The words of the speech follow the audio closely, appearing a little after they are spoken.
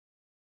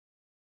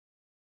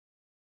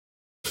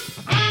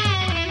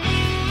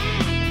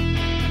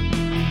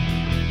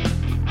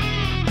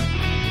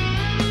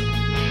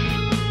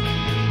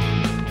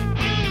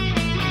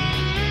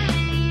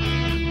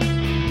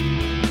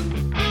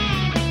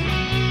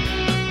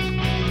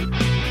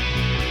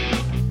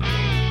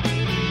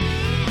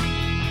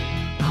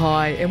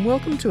Hi, and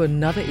welcome to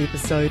another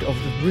episode of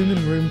the Room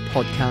and Room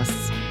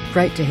podcasts.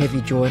 Great to have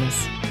you join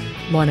us.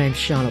 My name's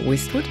Charlotte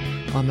Westwood.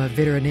 I'm a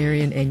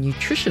veterinarian and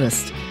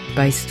nutritionist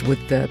based with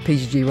the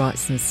PGG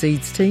Rights and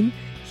Seeds team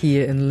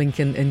here in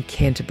Lincoln in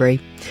Canterbury.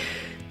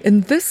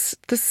 In the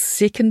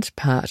second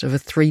part of a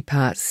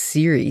three-part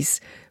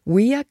series,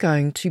 we are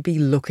going to be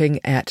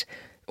looking at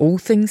all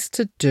things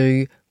to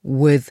do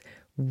with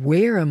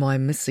where am I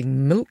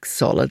missing milk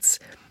solids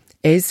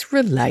as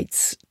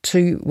relates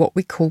to what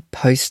we call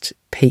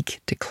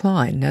post-peak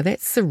decline. Now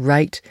that's the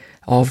rate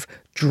of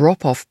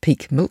drop-off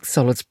peak milk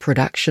solids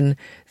production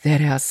that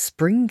our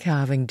spring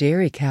calving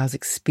dairy cows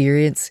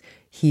experience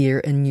here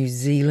in New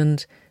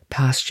Zealand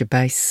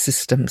pasture-based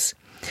systems.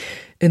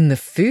 In the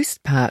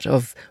first part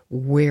of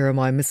where am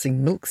I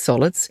missing milk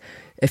solids,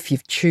 if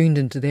you've tuned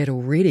into that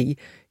already,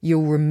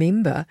 you'll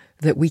remember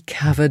that we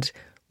covered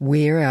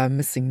where are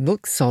missing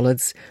milk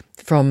solids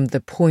from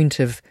the point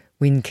of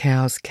when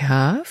cows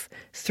calve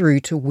through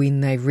to when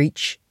they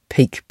reach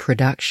peak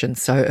production.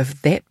 So if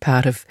that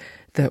part of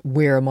the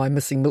where am I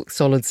missing milk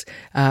solids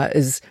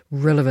is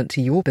relevant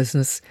to your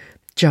business,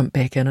 jump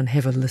back in and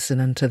have a listen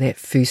into that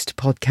first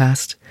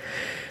podcast.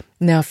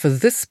 Now for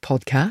this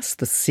podcast,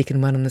 the second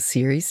one in the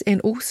series,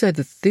 and also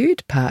the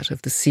third part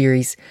of the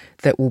series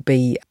that will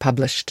be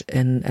published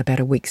in about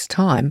a week's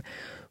time,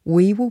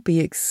 we will be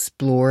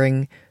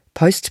exploring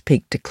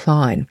post-peak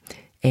decline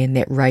and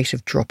that rate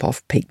of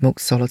drop-off peak milk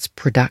solids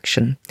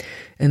production.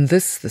 In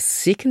this, the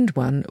second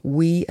one,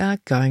 we are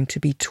going to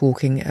be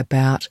talking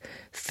about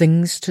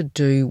things to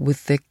do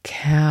with the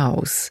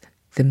cows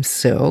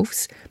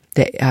themselves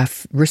that are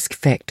risk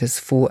factors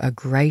for a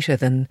greater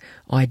than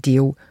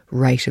ideal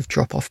rate of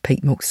drop-off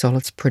peak milk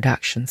solids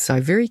production.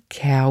 So very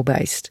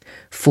cow-based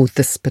for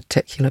this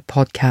particular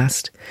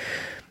podcast.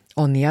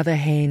 On the other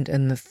hand,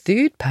 in the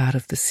third part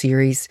of the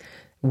series,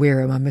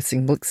 where am I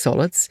missing milk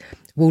solids,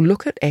 we'll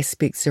look at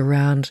aspects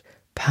around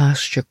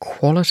pasture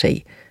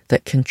quality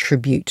that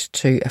contribute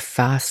to a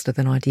faster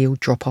than ideal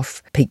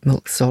drop-off peak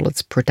milk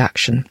solids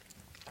production.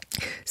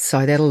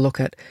 So that'll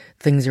look at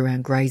things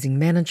around grazing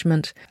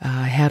management,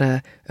 how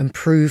to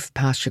improve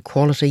pasture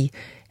quality,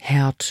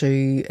 how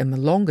to, in the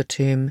longer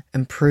term,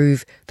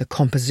 improve the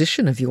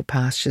composition of your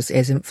pastures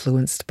as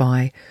influenced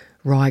by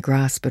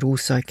ryegrass, but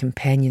also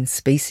companion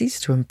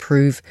species to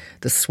improve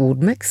the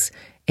sward mix,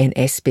 and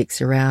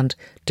aspects around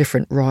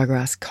different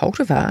ryegrass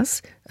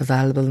cultivars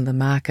available in the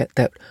market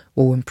that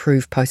will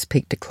improve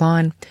post-peak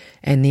decline.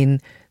 And then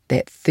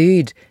that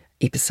third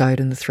episode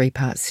in the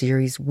three-part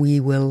series, we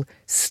will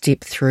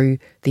step through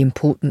the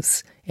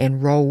importance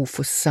and role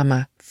for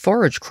summer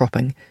forage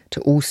cropping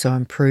to also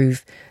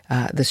improve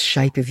the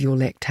shape of your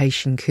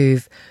lactation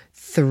curve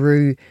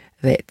through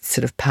that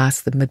sort of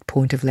past the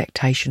midpoint of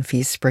lactation for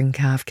your spring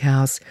calf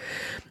cows.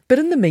 But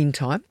in the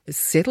meantime,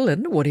 settle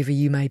in, whatever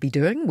you may be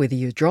doing, whether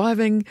you're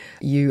driving,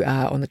 you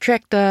are on the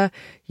tractor,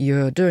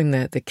 you're doing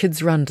the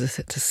kids' run to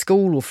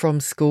school or from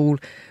school,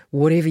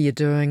 whatever you're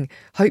doing.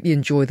 Hope you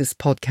enjoy this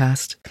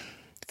podcast.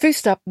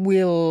 First up,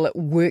 we'll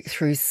work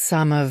through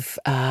some of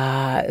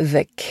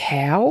the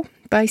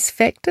cow-based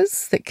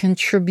factors that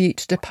contribute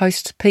to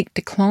post-peak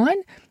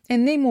decline.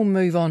 And then we'll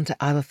move on to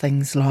other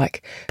things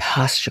like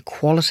pasture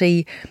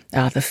quality,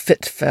 the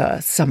fit for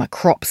summer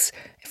crops,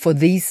 for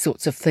these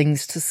sorts of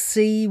things to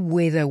see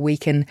whether we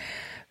can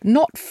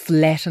not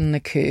flatten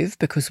the curve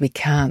because we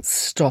can't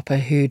stop a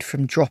herd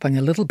from dropping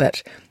a little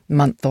bit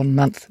month on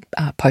month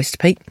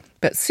post-peak,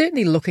 but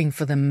certainly looking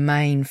for the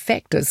main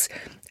factors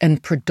in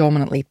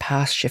predominantly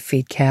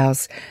pasture-fed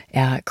cows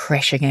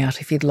crashing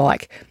out, if you'd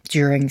like,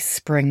 during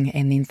spring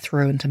and then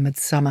through into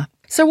midsummer.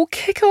 So we'll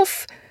kick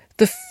off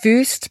the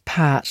first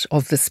part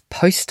of this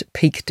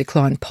post-peak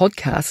decline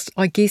podcast,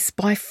 I guess,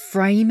 by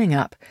framing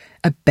up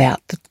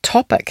about the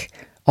topic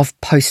of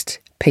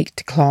post-peak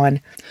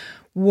decline.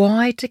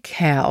 Why do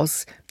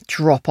cows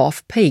drop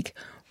off peak?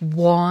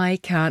 Why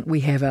can't we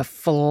have a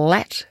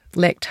flat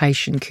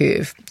lactation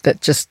curve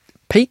that just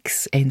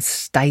peaks and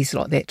stays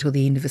like that till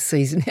the end of the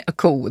season? How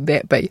cool would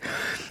that be?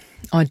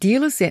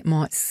 Ideal as that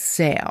might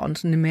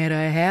sound, no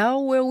matter how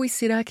well we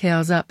set our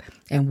cows up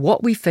and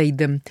what we feed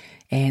them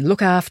and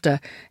look after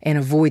and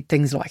avoid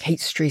things like heat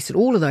stress and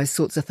all of those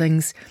sorts of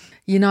things,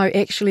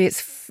 actually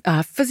it's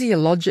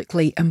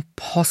physiologically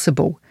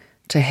impossible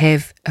to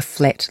have a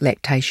flat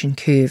lactation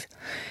curve.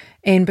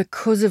 And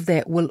because of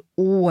that, we'll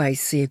always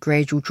see a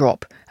gradual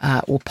drop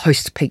or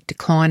post-peak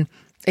decline,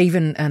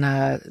 even in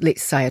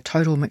let's say a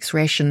total mixed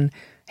ration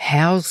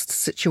housed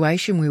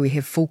situation where we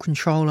have full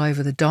control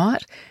over the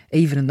diet.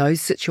 Even in those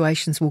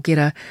situations, we'll get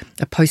a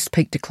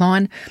post-peak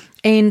decline.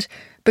 And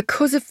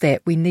because of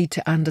that, we need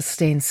to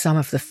understand some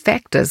of the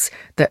factors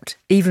that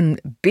even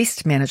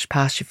best managed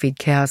pasture-fed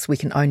cows, we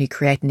can only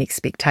create an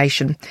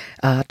expectation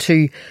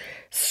to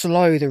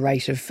slow the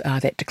rate of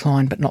that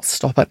decline but not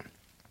stop it.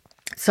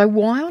 So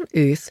why on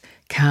earth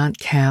can't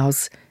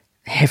cows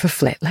have a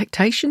flat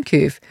lactation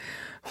curve?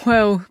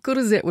 Well, good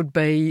as that would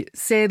be,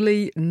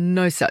 sadly,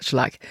 no such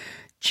luck,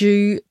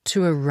 due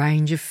to a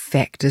range of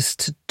factors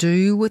to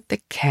do with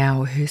the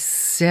cow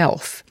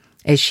herself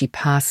as she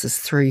passes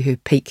through her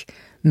peak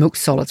milk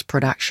solids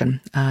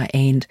production,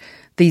 and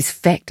these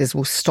factors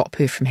will stop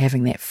her from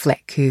having that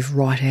flat curve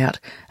right out,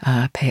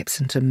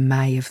 perhaps into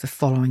May of the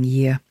following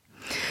year.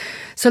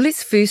 So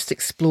let's first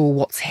explore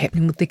what's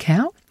happening with the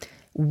cow,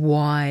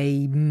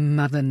 why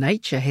Mother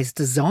Nature has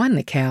designed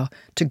the cow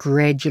to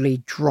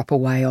gradually drop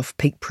away off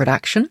peak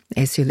production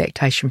as her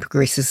lactation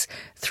progresses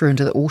through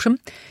into the autumn,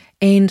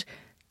 and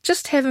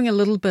just having a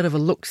little bit of a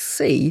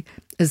look-see,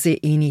 is there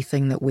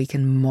anything that we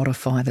can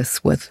modify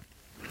this with?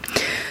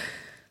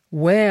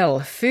 Well,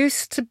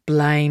 first to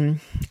blame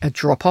a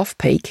drop off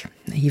peak,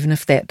 even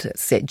if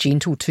it's that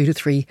gentle 2 to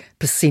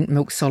 3%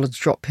 milk solids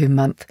drop per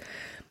month,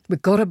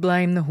 we've got to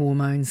blame the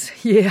hormones.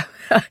 Yeah,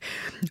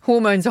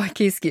 hormones, I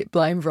guess, get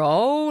blamed for a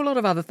whole lot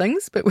of other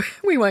things, but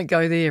we won't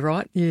go there,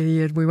 right?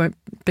 Yeah, we won't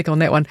pick on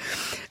that one.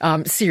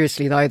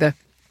 Seriously, though,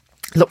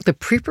 the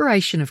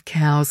preparation of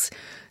cows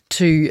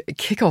to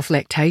kick off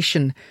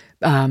lactation,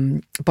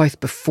 both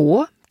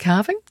before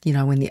calving,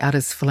 when the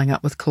udder's filling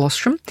up with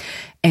colostrum,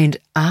 and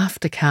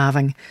after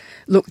calving,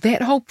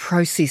 that whole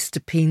process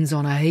depends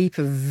on a heap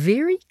of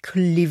very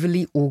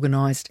cleverly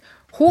organised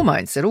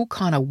hormones that all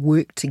kind of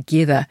work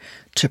together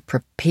to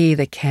prepare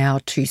the cow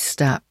to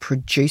start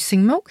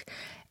producing milk.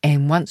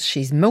 And once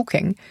she's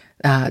milking,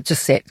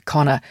 just that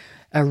kind of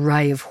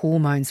array of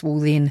hormones will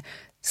then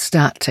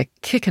start to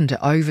kick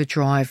into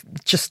overdrive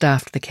just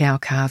after the cow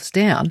calves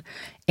down.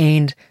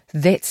 And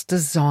that's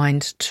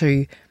designed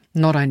to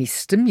not only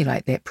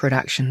stimulate that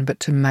production, but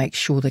to make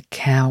sure the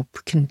cow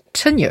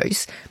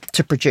continues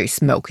to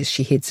produce milk as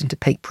she heads into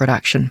peak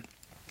production.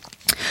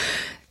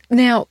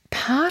 Now,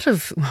 part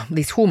of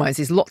these hormones,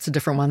 there's lots of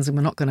different ones, and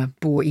we're not going to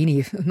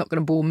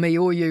bore me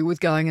or you with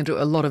going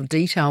into a lot of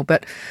detail,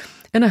 but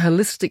in a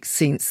holistic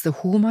sense, the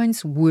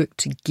hormones work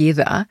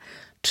together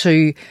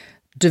to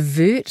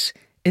divert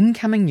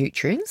incoming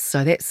nutrients,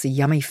 so that's the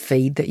yummy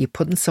feed that you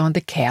put inside the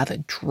cow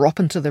that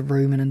drop into the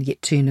rumen and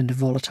get turned into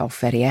volatile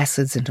fatty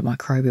acids, into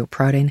microbial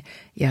protein,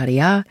 yada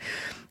yada.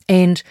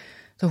 And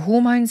the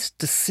hormones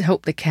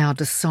help the cow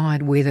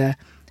decide whether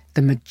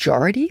the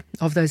majority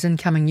of those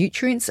incoming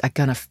nutrients are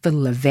going to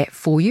fill the vat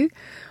for you,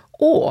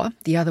 or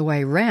the other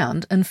way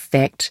around. In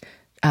fact,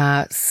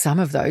 some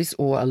of those,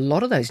 or a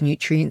lot of those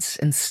nutrients,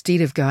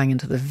 instead of going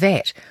into the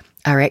vat,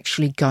 are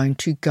actually going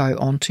to go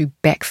onto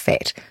back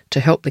fat to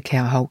help the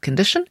cow hold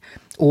condition,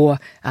 or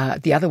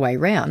the other way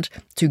around,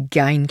 to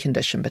gain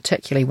condition,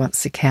 particularly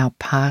once the cow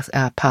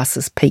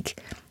passes peak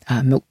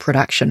milk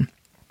production.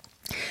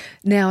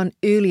 Now, in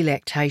early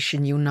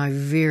lactation, you'll know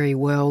very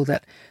well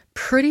that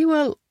pretty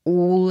well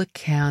all the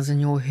cows in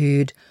your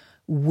herd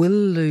will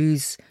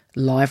lose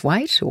live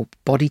weight or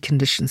body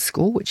condition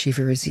score,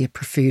 whichever is their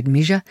preferred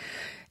measure.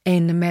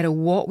 And no matter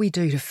what we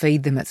do to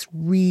feed them, it's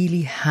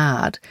really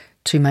hard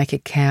to make a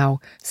cow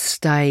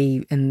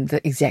stay in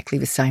exactly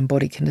the same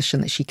body condition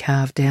that she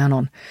calved down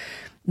on.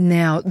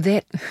 Now,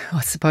 that,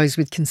 I suppose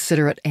we'd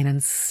consider it an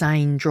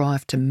insane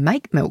drive to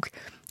make milk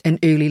in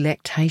early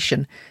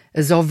lactation,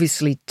 is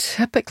obviously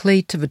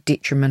typically to the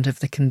detriment of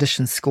the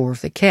condition score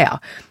of the cow.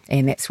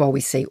 And that's why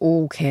we see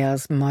all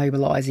cows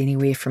mobilise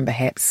anywhere from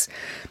perhaps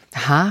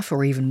half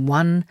or even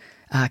one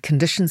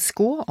condition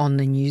score on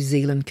the New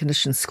Zealand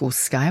condition score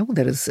scale,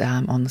 that is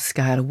on the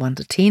scale of 1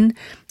 to 10,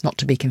 not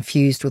to be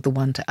confused with the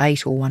 1 to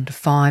 8 or 1 to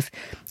 5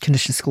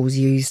 condition scores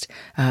used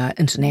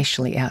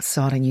internationally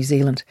outside of New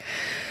Zealand.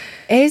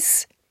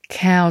 As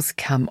cows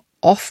come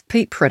off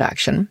peak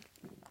production,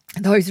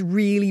 those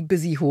really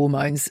busy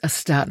hormones are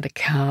starting to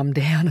calm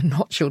down a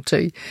notch or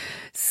two,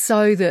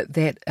 so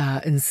that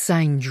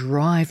insane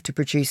drive to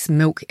produce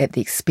milk at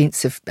the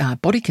expense of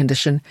body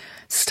condition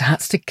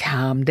starts to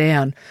calm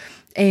down.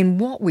 And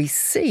what we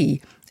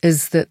see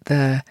is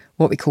that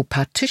what we call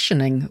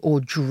partitioning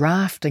or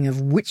drafting of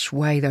which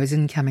way those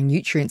incoming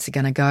nutrients are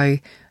going to go,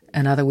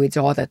 in other words,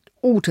 either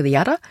all to the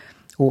udder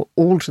or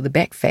all to the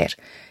back fat,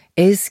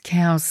 as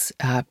cows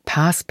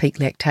pass peak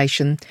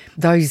lactation,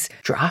 those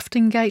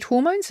drafting gate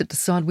hormones that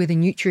decide where the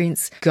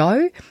nutrients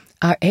go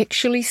are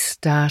actually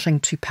starting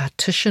to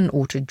partition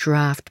or to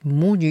draft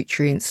more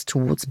nutrients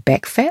towards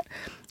back fat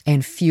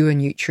and fewer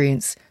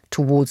nutrients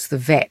towards the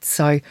vat.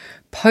 So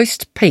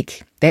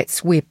post-peak,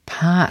 that's where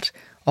part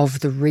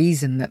of the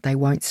reason that they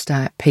won't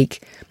stay at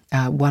peak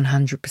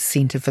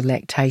 100% of the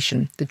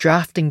lactation. The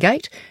drafting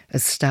gate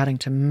is starting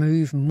to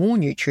move more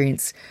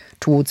nutrients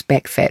towards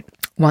back fat.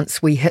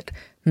 Once we hit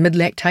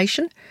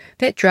mid-lactation,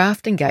 that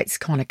drafting gate's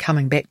kind of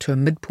coming back to a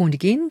midpoint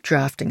again,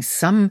 drafting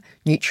some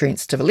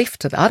nutrients to the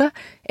left, to the udder,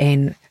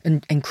 and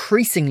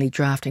increasingly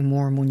drafting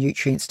more and more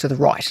nutrients to the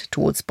right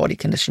towards body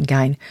condition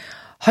gain.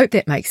 Hope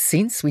that makes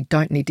sense. We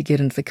don't need to get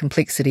into the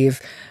complexity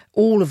of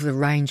all of the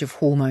range of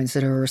hormones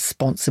that are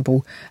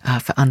responsible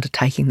for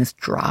undertaking this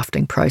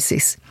drafting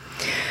process.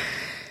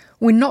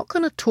 We're not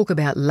going to talk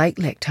about late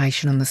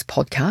lactation in this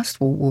podcast.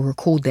 We'll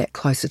record that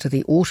closer to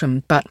the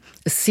autumn. But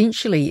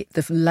essentially,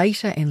 the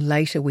later and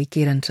later we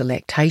get into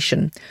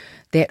lactation,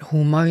 that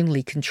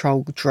hormonally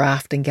controlled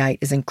drafting gate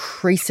is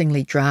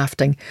increasingly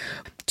drafting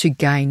to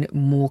gain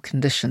more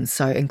condition.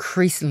 So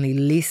increasingly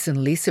less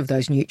and less of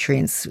those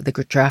nutrients, the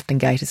drafting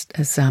gate is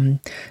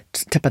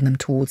tipping them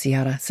towards the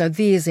udder. So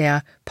there's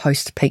our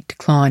post-peak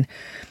decline.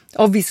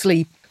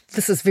 Obviously,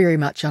 this is very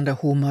much under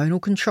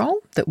hormonal control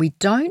that we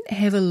don't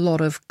have a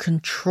lot of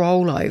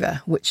control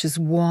over, which is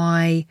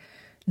why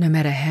no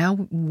matter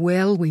how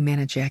well we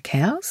manage our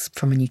cows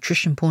from a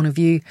nutrition point of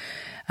view,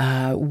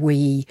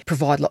 we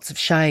provide lots of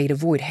shade,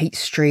 avoid heat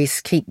stress,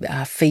 keep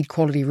feed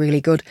quality really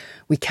good,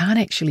 we can't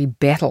actually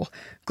battle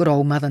good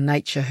old Mother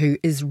Nature, who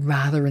is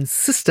rather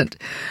insistent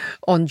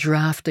on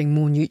drafting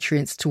more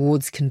nutrients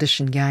towards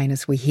condition gain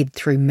as we head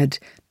through mid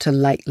to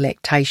late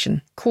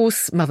lactation. Of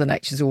course, Mother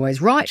Nature's always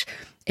right,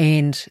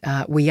 and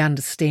we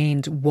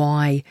understand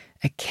why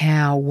a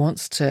cow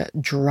wants to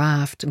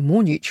draft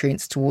more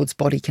nutrients towards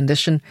body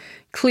condition.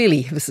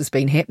 Clearly, this has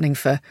been happening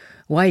for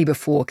way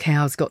before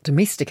cows got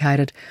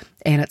domesticated,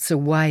 and it's a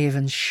way of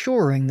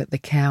ensuring that the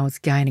cow is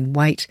gaining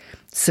weight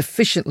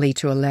sufficiently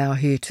to allow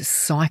her to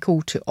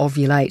cycle, to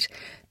ovulate,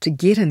 to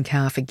get in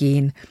calf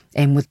again,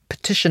 and with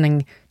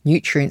petitioning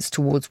nutrients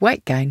towards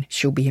weight gain,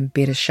 she'll be in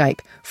better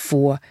shape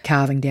for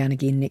calving down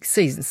again next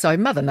season. So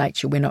Mother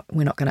Nature, we're not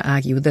going to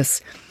argue with this.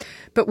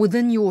 But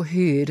within your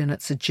herd, and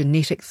it's a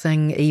genetic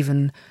thing,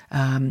 even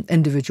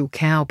individual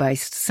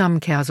cow-based, some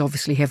cows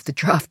obviously have the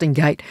drafting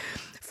gate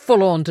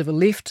full on to the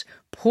left,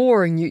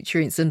 pouring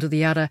nutrients into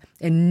the udder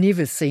and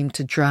never seem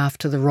to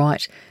draft to the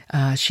right.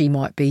 She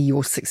might be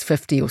your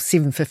 650 or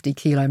 750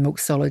 kilo milk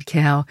solid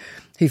cow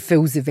who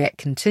fills the vat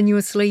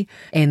continuously,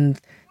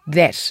 and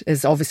that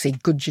is obviously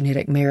good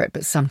genetic merit,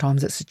 but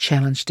sometimes it's a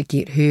challenge to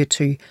get her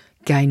to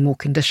gain more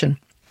condition.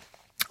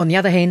 On the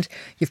other hand,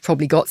 you've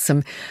probably got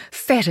some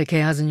fatter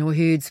cows in your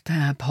herds,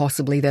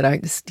 possibly they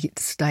don't get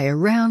to stay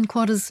around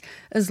quite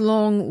as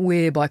long,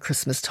 where by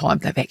Christmas time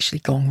they've actually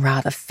gone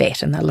rather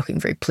fat and they're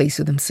looking very pleased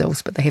with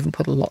themselves, but they haven't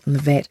put a lot in the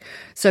vat.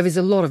 So there's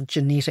a lot of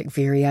genetic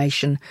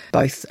variation,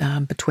 both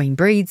between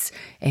breeds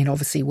and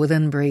obviously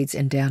within breeds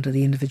and down to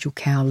the individual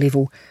cow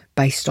level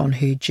based on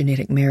her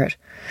genetic merit.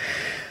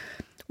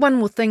 One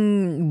more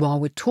thing while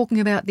we're talking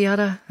about the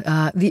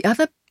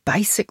other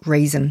basic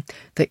reason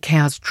that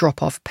cows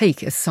drop off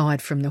peak,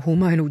 aside from the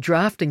hormonal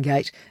drafting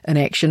gate in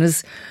action,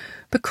 is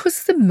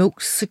because the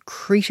milk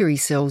secretory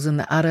cells in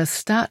the udder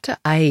start to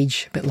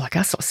age, a bit like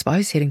us, I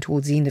suppose, heading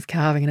towards the end of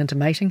calving and into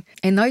mating,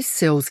 and those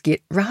cells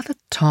get rather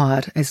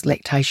tired as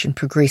lactation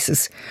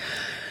progresses.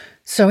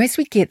 So as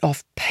we get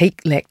off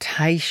peak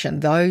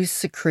lactation, those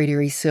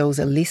secretory cells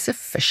are less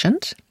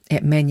efficient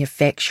at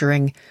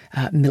manufacturing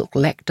milk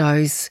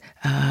lactose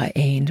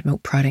and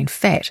milk protein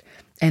fat.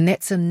 And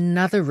that's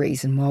another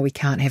reason why we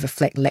can't have a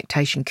flat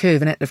lactation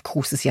curve. And that, of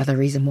course, is the other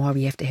reason why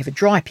we have to have a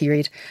dry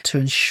period to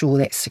ensure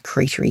that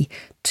secretory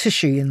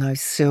tissue in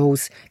those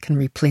cells can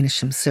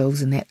replenish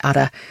themselves and that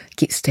udder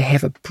gets to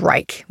have a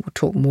break. We'll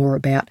talk more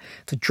about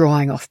the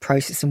drying off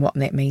process and what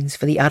that means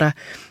for the udder,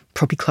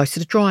 probably closer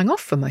to drying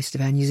off for most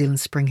of our New Zealand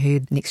spring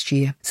herd next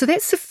year. So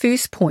that's the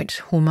first point,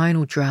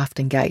 hormonal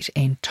drafting gate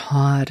and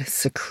tired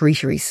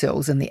secretory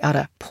cells in the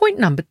udder. Point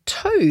number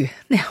 2,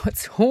 now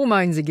it's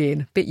hormones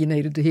again. Bet you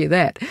needed to hear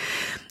that.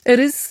 It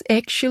is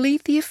actually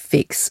the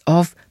effects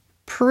of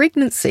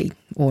pregnancy,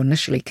 or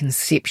initially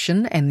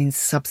conception and then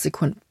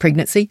subsequent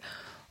pregnancy,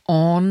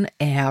 on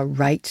our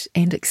rate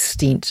and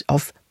extent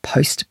of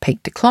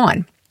post-peak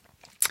decline.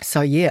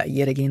 So yeah,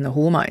 yet again the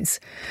hormones.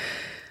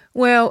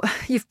 Well,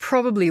 you've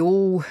probably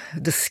all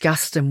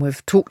discussed, and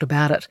we've talked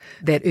about it,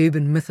 that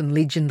urban myth and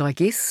legend, I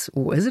guess,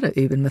 or is it an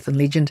urban myth and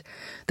legend,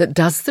 that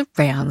does the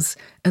rounds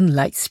in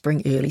late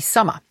spring, early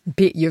summer.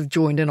 Bet you've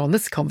joined in on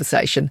this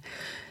conversation.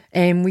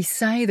 And we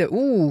say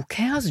that,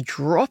 cows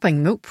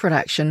dropping milk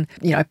production,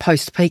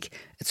 post-peak,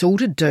 it's all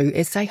to do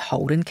as they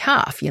hold in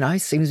calf.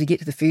 As soon as we get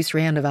to the first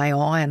round of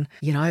AI and,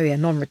 our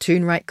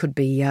non-return rate could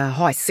be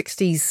high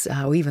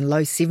 60s or even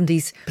low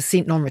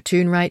 70%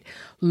 non-return rate,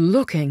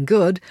 looking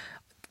good.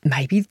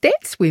 Maybe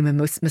that's where my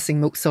missing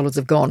milk solids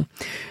have gone.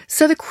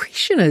 So the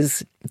question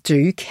is,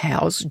 do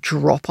cows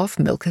drop off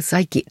milk as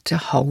they get to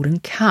hold in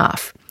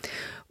calf?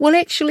 Well,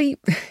 actually,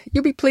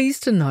 you'll be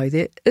pleased to know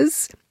there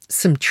is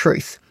some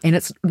truth, and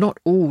it's not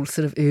all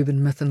sort of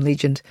urban myth and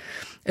legend.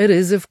 It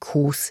is, of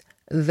course,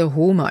 the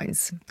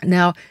hormones.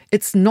 Now,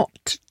 it's not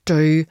to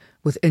do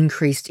with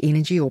increased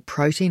energy or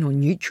protein or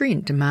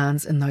nutrient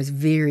demands in those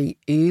very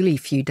early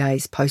few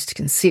days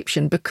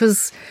post-conception,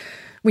 because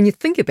when you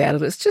think about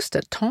it, it's just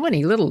a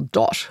tiny little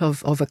dot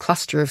of a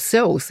cluster of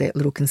cells, that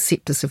little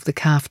conceptus of the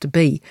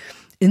calf-to-be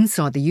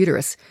inside the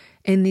uterus.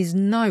 And there's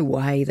no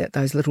way that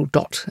those little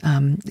dot,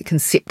 the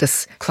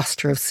conceptus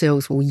cluster of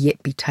cells, will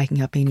yet be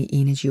taking up any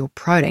energy or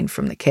protein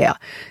from the cow.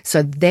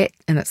 So that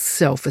in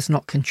itself is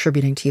not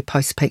contributing to your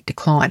post-peak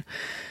decline.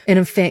 And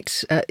in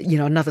fact,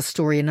 another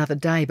story another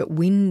day, but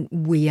when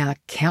we are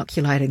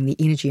calculating the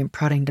energy and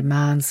protein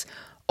demands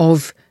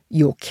of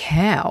your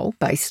cow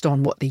based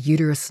on what the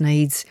uterus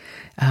needs,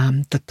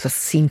 the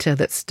placenta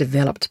that's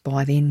developed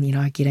by then,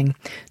 getting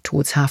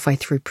towards halfway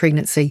through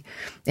pregnancy,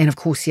 and of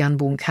course the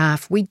unborn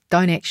calf. We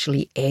don't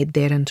actually add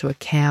that into a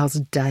cow's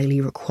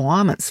daily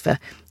requirements for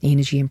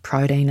energy and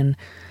protein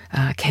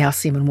and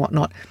calcium and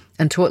whatnot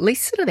until at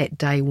least sort of that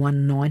day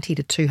 190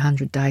 to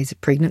 200 days of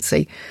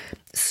pregnancy.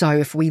 So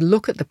if we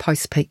look at the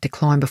post-peak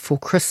decline before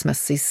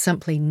Christmas, there's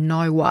simply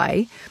no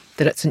way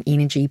that it's an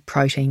energy,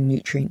 protein,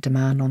 nutrient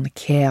demand on the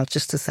cow,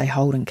 just as they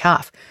hold in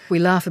calf. We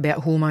laugh about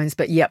hormones,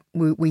 but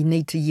we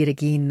need to yet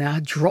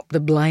again drop the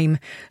blame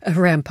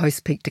around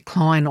post-peak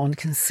decline on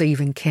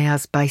conceiving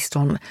cows based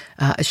on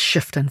a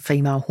shift in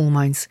female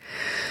hormones.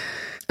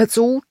 It's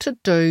all to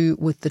do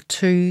with the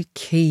two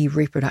key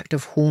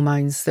reproductive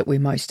hormones that we're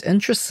most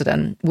interested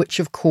in, which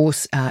of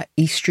course are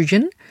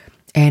estrogen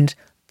and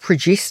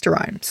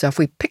progesterone. So if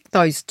we pick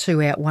those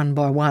two out one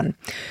by one,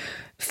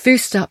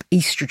 first up,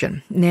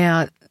 estrogen.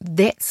 Now,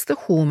 that's the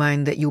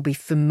hormone that you'll be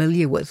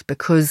familiar with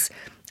because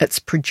it's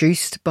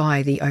produced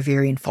by the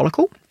ovarian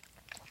follicle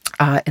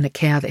in a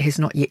cow that has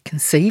not yet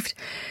conceived.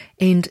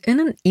 And in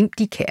an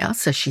empty cow,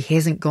 so she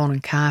hasn't gone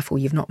in calf or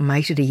you've not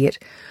mated her yet,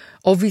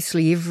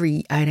 obviously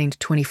every 18 to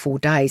 24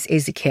 days,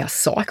 as the cow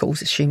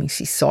cycles, assuming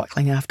she's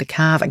cycling after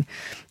calving,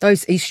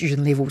 those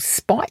estrogen levels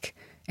spike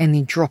and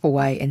then drop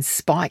away and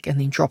spike and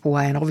then drop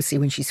away. And obviously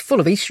when she's full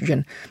of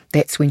estrogen,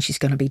 that's when she's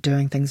going to be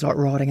doing things like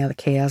riding other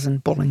cows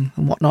and bulling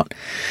and whatnot.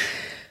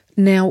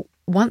 Now,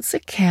 once a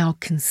cow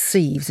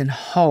conceives and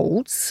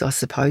holds, I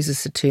suppose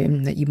is the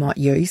term that you might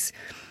use,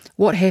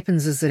 what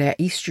happens is that our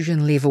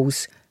estrogen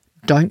levels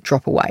don't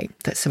drop away,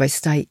 so they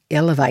stay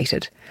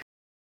elevated.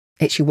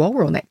 Actually, while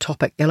we're on that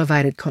topic,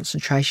 elevated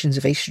concentrations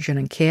of estrogen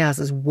in cows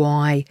is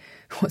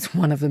what's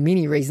one of the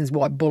many reasons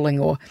why bulling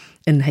or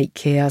in-heat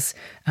cows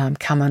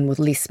come in with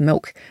less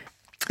milk.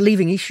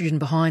 Leaving estrogen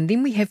behind,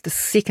 then we have the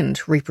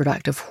second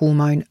reproductive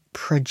hormone,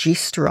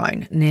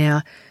 progesterone.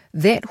 Now,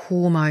 that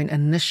hormone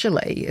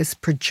initially is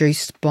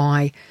produced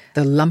by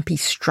the lumpy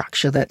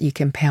structure that you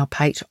can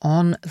palpate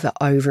on the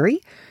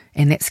ovary,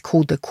 and that's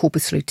called the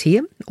corpus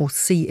luteum, or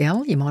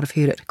CL, you might have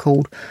heard it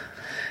called.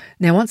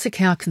 Now, once a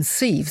cow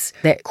conceives,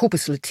 that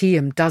corpus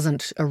luteum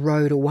doesn't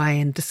erode away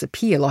and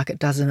disappear like it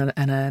does in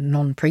a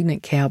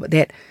non-pregnant cow, but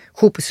that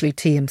corpus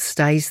luteum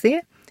stays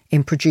there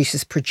and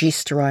produces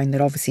progesterone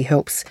that obviously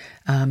helps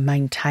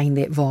maintain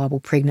that viable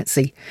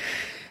pregnancy.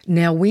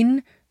 Now,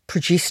 when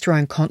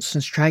progesterone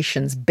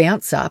concentrations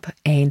bounce up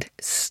and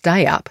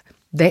stay up,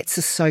 that's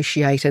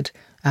associated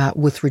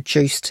with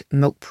reduced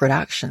milk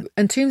production.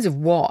 In terms of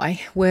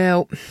why,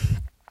 well,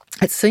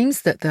 it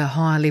seems that the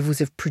higher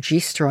levels of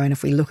progesterone,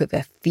 if we look at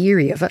the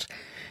theory of it,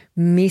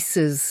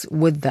 messes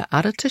with the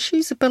udder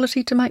tissue's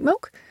ability to make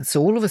milk.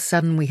 So all of a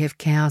sudden we have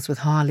cows with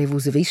higher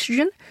levels of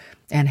estrogen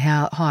and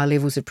higher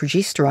levels of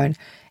progesterone,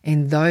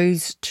 and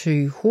those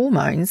two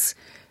hormones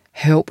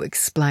help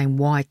explain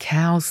why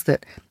cows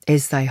that,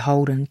 as they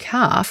hold in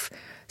calf,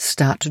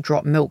 start to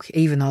drop milk,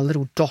 even though a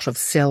little dot of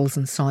cells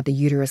inside the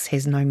uterus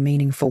has no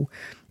meaningful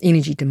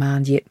energy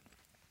demand yet.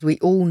 We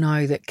all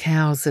know that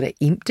cows that are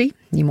empty,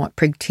 you might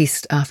prig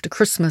test after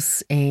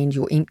Christmas and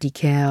your empty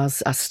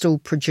cows are still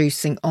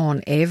producing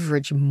on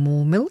average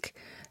more milk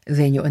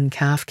than your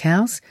in-calf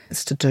cows.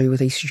 It's to do with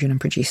estrogen and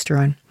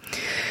progesterone.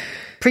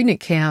 Pregnant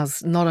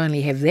cows not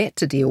only have that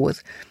to deal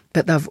with,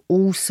 but they've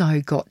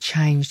also got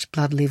changed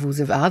blood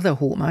levels of other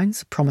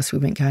hormones. I promise we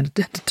won't go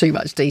into too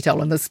much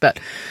detail on this, but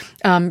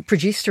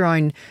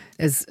progesterone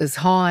is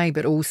high,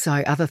 but also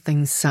other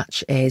things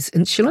such as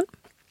insulin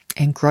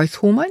and growth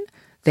hormone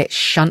that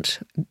shunt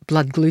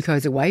blood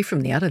glucose away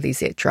from the udder, there's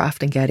that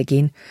draft and gate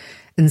again,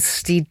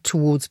 instead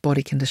towards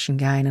body condition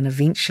gain and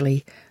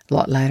eventually,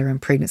 like later in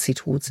pregnancy,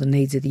 towards the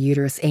needs of the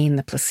uterus and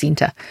the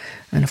placenta,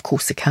 and of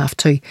course the calf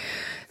too.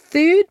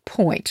 Third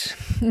point,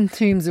 in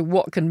terms of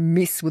what can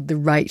mess with the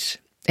rate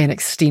and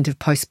extent of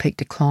post-peak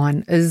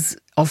decline is,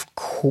 of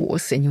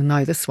course, and you'll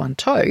know this one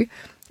too,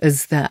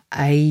 is the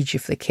age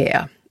of the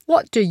cow.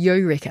 What do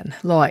you reckon?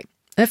 Like,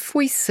 if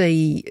we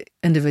see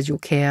individual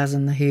cows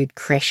in the herd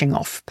crashing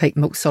off peak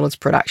milk solids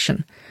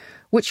production,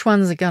 which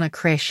ones are going to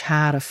crash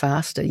harder,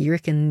 faster? You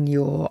reckon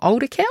your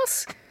older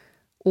cows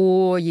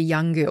or your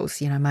young girls,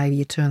 maybe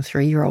your 2 and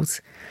 3 year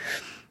olds?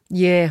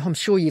 Yeah, I'm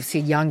sure you've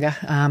said younger.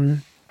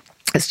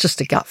 It's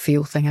just a gut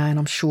feel thing, and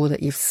I'm sure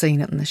that you've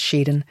seen it in the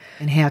shed and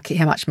how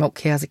much milk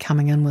cows are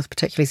coming in with,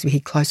 particularly as we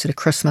head closer to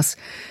Christmas.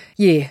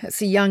 Yeah, it's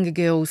the younger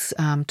girls.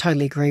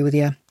 Totally agree with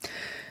you.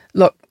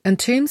 Look, in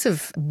terms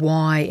of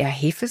why our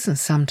heifers and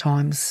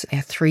sometimes our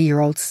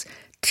 3-year-olds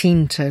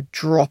tend to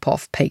drop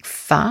off peak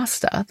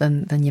faster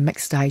than your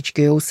mixed age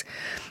girls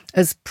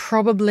is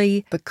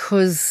probably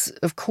because,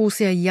 of course,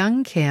 our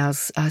young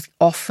cows are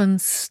often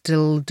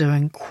still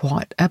doing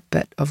quite a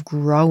bit of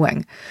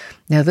growing.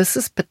 Now, this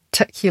is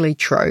particularly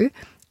true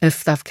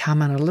if they've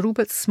come in a little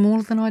bit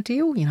smaller than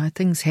ideal.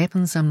 Things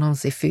happen.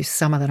 Sometimes their first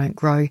summer they don't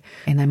grow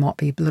and they might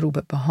be a little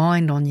bit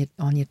behind on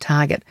your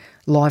target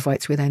live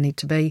weights where they need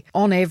to be.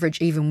 On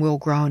average, even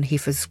well-grown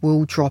heifers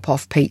will drop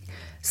off peak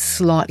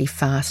slightly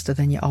faster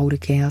than your older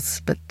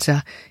cows. But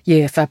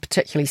if they're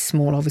particularly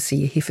small, obviously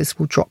your heifers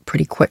will drop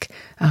pretty quick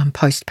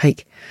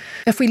post-peak.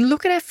 If we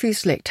look at our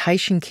first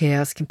lactation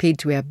cows compared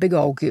to our big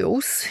old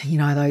girls,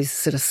 those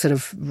sort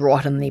of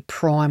right in their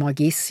prime, I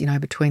guess,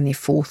 between their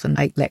 4th and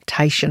 8th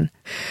lactation,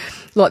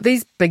 like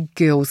these big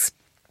girls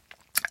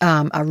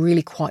are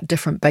really quite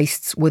different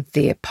beasts with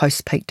their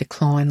post-peak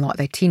decline. Like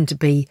they tend to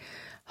be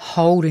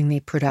holding their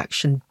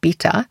production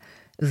better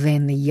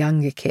than the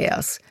younger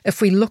cows. If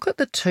we look at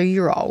the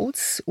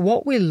 2-year-olds,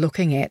 what we're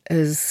looking at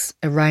is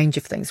a range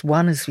of things.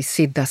 One, as we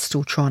said, they're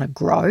still trying to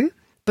grow,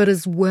 but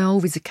as well,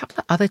 there's a couple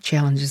of other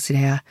challenges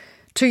that our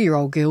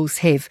 2-year-old girls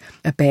have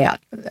about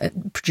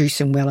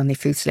producing well in their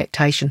first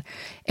lactation.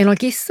 And I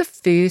guess the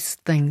first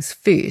things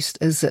first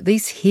is that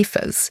these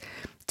heifers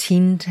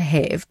tend to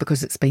have,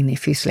 because it's been their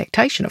first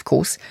lactation, of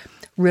course,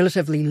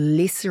 relatively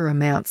lesser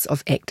amounts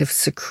of active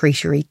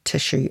secretory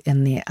tissue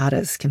in their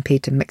udders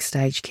compared to mixed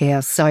age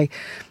cows. So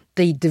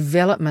the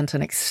development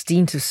and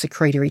extent of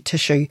secretory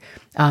tissue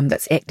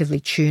that's actively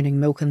churning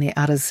milk in their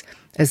udders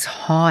is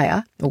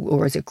higher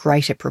or is a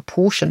greater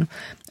proportion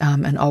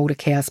in older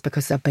cows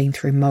because they've been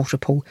through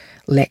multiple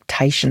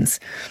lactations.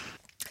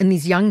 In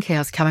these young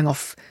cows coming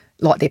off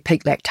like their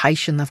peak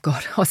lactation, they've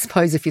got, I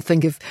suppose if you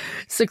think of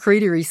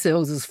secretory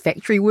cells as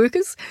factory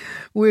workers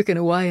working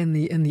away in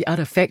the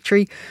udder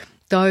factory,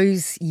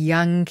 those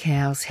young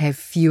cows have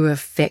fewer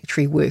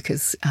factory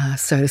workers,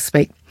 so to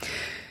speak.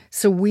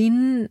 So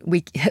when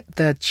we hit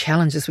the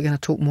challenges we're going to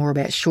talk more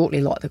about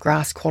shortly, like the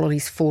grass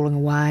quality's falling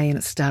away and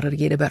it's started to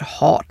get a bit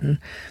hot, and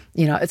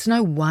it's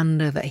no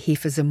wonder that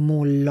heifers are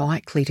more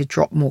likely to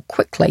drop more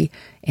quickly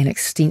and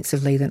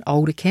extensively than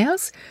older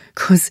cows,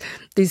 because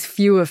there's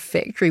fewer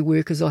factory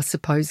workers, I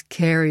suppose,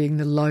 carrying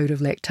the load of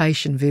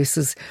lactation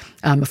versus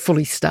a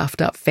fully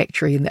staffed up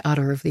factory in the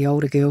udder of the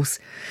older girls.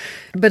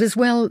 But as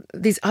well,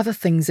 there's other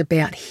things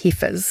about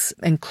heifers,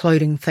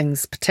 including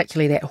things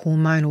particularly that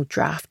hormonal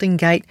drafting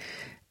gait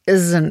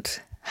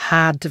isn't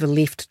hard to the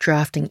left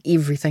drafting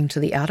everything to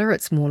the udder.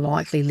 It's more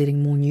likely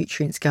letting more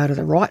nutrients go to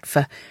the right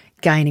for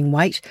gaining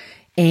weight,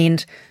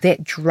 and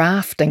that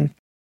drafting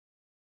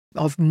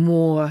of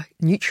more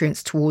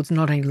nutrients towards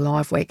not only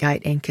live weight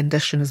gait and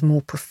condition is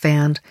more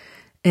profound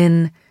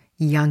in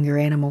younger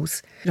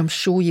animals. I'm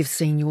sure you've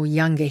seen your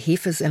younger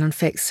heifers, and in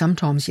fact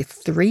sometimes your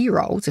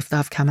 3-year-olds, if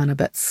they've come in a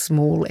bit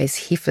small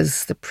as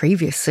heifers the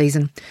previous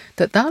season,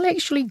 that they'll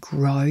actually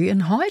grow in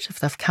height if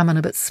they've come in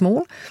a bit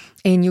small.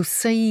 And you'll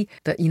see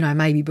that,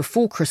 maybe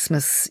before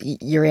Christmas,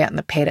 you're out in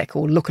the paddock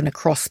or looking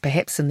across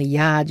perhaps in the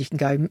yard. You can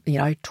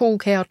go, tall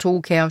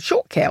cow,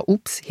 short cow,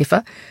 oops,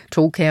 heifer,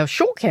 tall cow,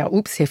 short cow,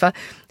 oops, heifer.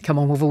 Come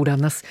on, we've all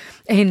done this.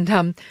 And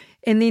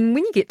then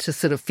when you get to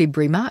sort of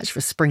February, March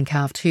for spring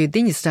calved herd,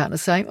 then you're starting to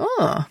say,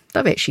 oh,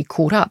 they've actually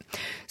caught up.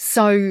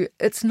 So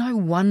it's no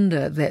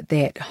wonder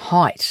that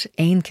height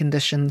and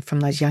condition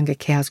from those younger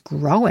cows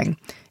growing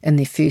in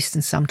their first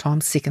and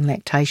sometimes second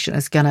lactation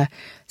is going to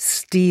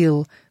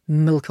steal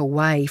milk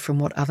away from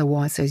what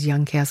otherwise those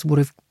young cows would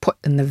have put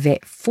in the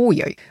vat for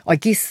you. I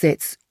guess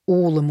that's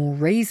all the more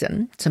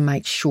reason to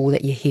make sure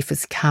that your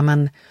heifers come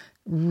in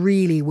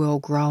really well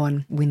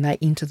grown when they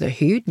enter the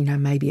herd,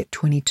 maybe at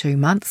 22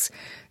 months,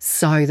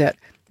 so that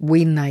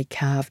when they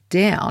calve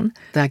down,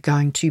 they're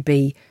going to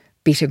be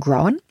better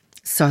grown.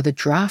 So the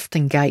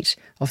drafting gait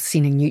of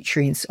sending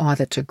nutrients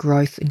either to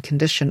growth and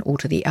condition or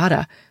to the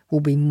udder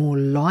will be more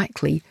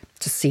likely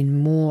to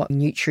send more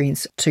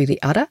nutrients to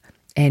the udder,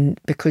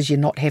 and because you're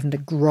not having to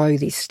grow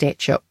their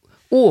stature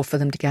or for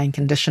them to gain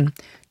condition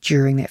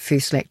during that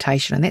first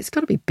lactation. And that's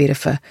got to be better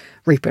for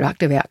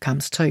reproductive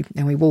outcomes too.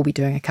 And we will be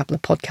doing a couple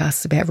of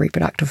podcasts about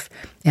reproductive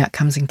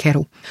outcomes in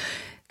cattle.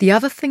 The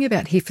other thing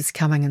about heifers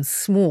coming in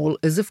small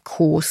is, of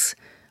course,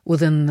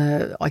 within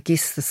the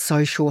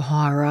social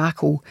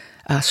hierarchical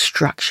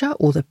structure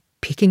or the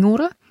pecking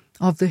order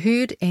of the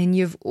herd. And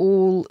you've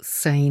all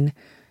seen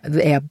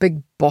our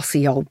big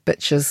bossy old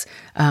bitches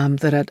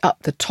that are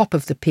up the top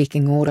of the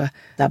pecking order.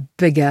 They're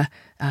bigger,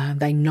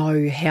 they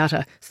know how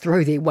to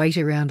throw their weight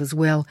around as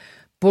well,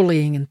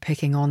 bullying and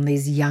picking on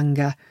these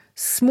younger,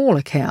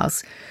 smaller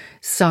cows.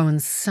 So in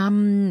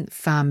some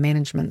farm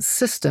management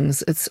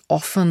systems, it's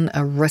often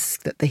a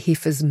risk that the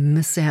heifers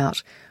miss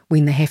out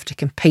when they have to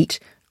compete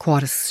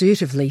quite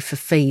assertively for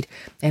feed.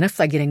 And if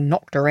they're getting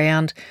knocked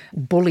around,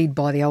 bullied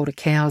by the older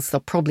cows, they'll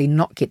probably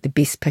not get the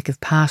best pick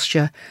of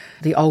pasture.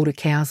 The older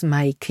cows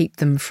may keep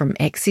them from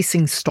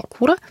accessing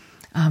stock water,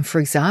 for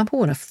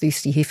example, and if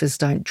thirsty heifers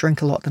don't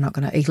drink a lot, they're not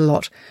going to eat a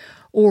lot.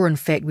 Or in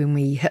fact, when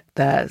we hit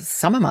the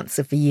summer months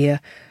of the year,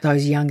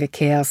 those younger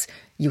cows,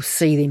 you'll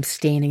see them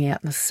standing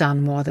out in the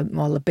sun while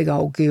the big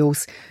old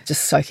girls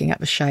just soaking up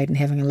the shade and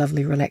having a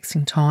lovely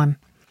relaxing time.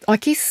 I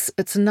guess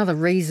it's another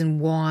reason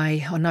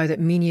why I know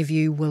that many of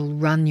you will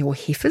run your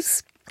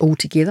heifers all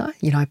together,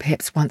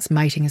 perhaps once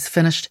mating is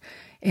finished,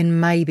 and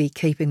maybe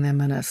keeping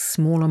them in a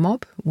smaller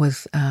mob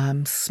with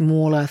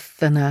smaller,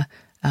 thinner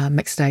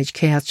mixed age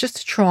cows, just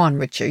to try and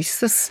reduce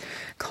this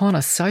kind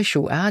of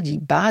social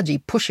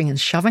argy-bargy pushing and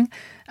shoving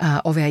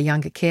of our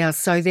younger cows.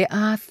 So there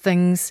are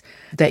things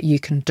that you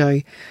can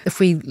do. If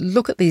we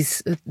look at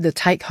the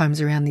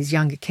take-homes around these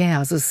younger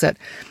cows, is that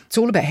it's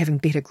all about having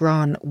better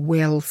grown,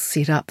 well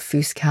set up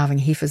first calving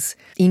heifers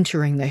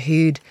entering the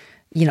herd,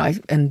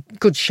 in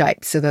good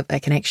shape so that they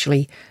can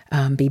actually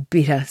be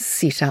better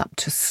set up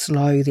to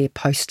slow their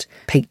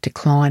post-peak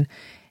decline.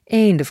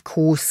 And of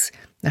course,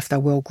 if they're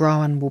well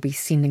grown, we'll be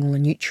sending all the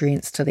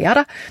nutrients to the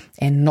udder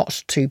and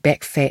not to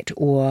back fat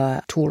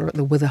or taller at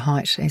the wither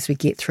height as we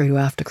get through to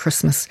after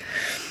Christmas.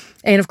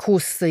 And of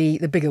course, the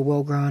bigger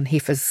well-grown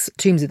heifers, in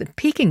terms of the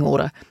pecking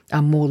order,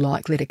 are more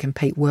likely to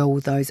compete well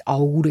with those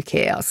older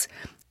cows.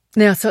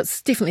 Now, so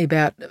it's definitely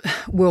about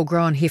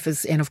well-grown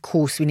heifers, and of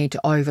course we need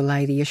to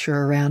overlay the issue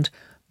around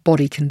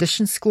body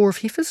condition score of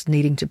heifers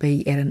needing to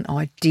be at an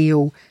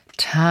ideal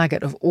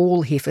target of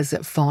all heifers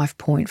at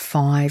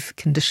 5.5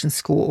 condition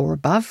score or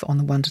above on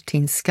the 1 to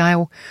 10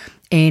 scale.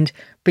 And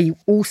we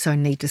also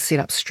need to set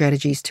up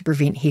strategies to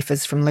prevent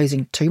heifers from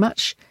losing too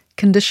much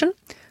condition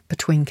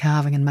between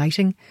calving and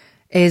mating,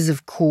 as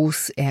of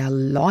course our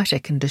lighter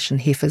condition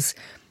heifers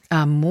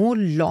are more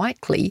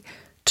likely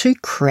to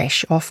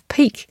crash off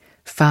peak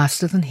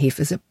faster than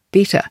heifers at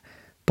better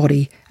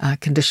body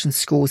condition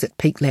scores at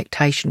peak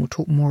lactation. We'll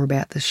talk more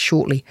about this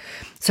shortly.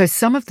 So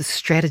some of the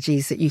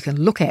strategies that you can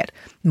look at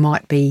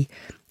might be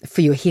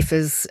for your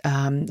heifers,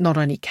 not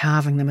only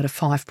calving them at a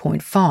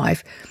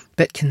 5.5,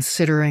 but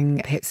considering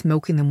perhaps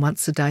milking them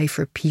once a day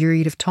for a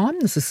period of time.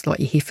 This is like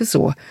your heifers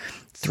or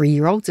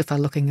 3-year-olds if they're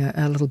looking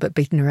a little bit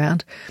beaten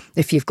around.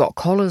 If you've got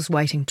collars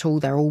waiting till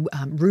they're all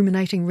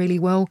ruminating really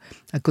well,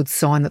 a good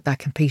sign that they're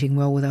competing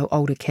well with our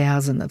older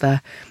cows and that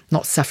they're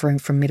not suffering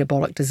from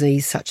metabolic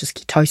disease such as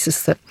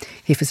ketosis that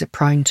heifers are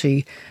prone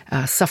to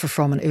suffer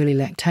from in early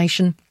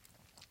lactation.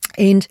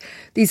 And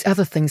there's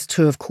other things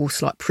too, of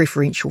course, like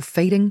preferential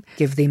feeding.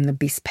 Give them the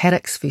best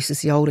paddocks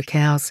versus the older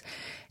cows.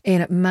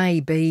 And it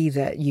may be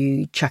that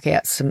you chuck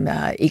out some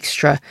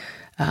extra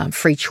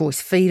free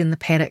choice feed in the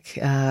paddock.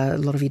 A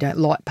lot of you don't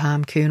like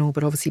palm kernel,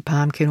 but obviously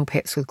palm kernel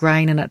perhaps with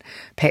grain in it,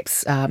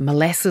 perhaps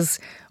molasses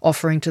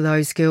offering to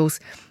those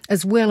girls,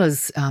 as well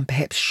as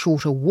perhaps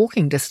shorter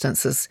walking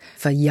distances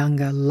for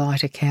younger,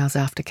 lighter cows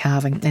after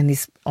calving. And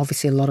there's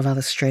obviously a lot of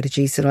other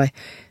strategies that I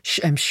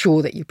am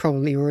sure that you're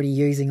probably already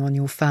using on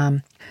your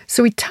farm.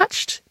 So we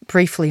touched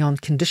briefly on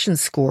condition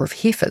score of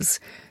heifers.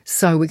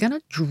 So we're going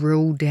to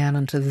drill down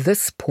into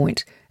this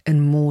point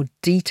in more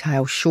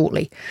detail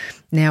shortly.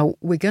 Now,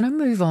 we're going to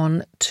move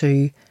on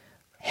to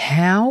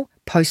how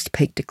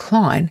post-peak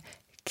decline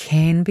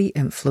can be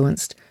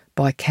influenced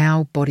by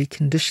cow body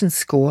condition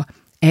score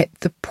at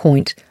the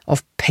point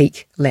of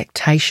peak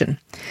lactation.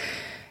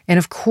 And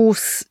of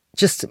course,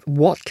 just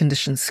what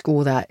condition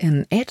score they're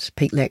in at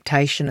peak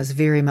lactation is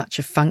very much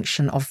a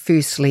function of,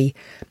 firstly,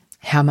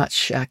 how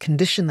much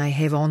condition they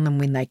have on them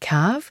when they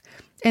calve,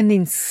 and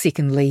then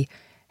secondly,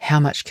 how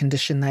much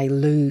condition they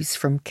lose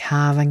from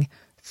calving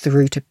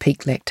through to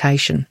peak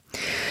lactation.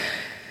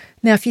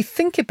 Now, if you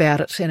think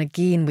about it, and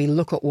again, we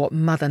look at what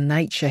Mother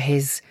Nature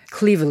has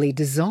cleverly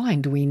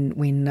designed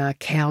when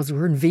cows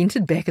were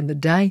invented back in the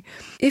day,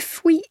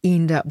 if we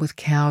end up with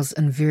cows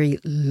in very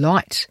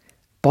light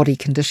body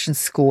condition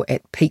score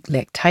at peak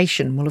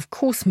lactation, well, of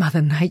course,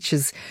 Mother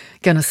Nature's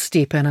going to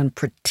step in and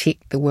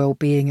protect the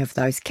well-being of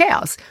those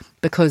cows,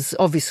 because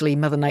obviously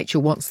Mother Nature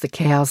wants the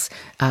cows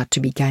to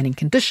be gaining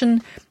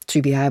condition,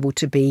 to be able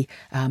to be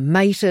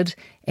mated,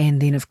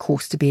 and then, of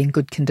course, to be in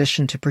good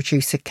condition to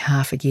produce a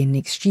calf again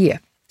next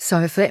year.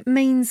 So if that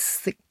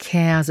means that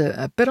cows are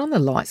a bit on the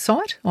light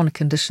side on a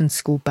condition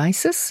score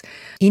basis,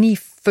 any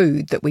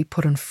food that we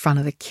put in front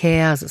of the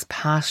cows as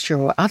pasture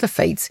or other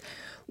feeds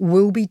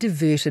will be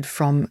diverted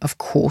from, of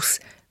course,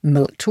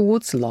 milk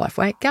towards live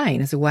weight gain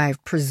as a way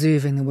of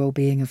preserving the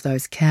well-being of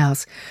those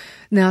cows.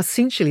 Now,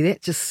 essentially,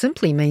 that just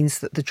simply means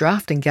that the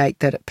drafting gate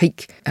that at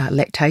peak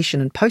lactation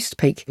and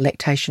post-peak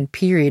lactation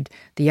period,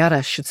 the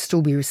udder should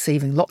still be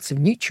receiving lots of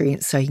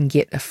nutrients so you can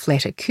get a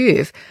flatter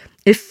curve.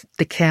 If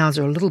the cows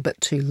are a little bit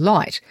too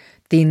light,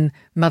 then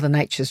Mother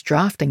Nature's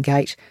drafting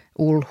gate,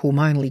 all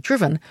hormonally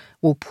driven,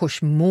 will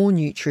push more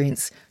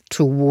nutrients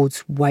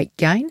towards weight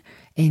gain,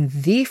 and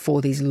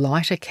therefore these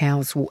lighter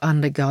cows will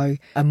undergo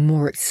a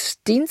more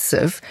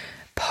extensive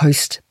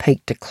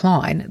post-peak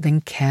decline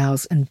than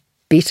cows in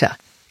better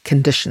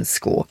condition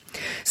score.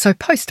 So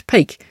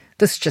post-peak,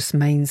 this just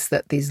means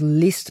that there's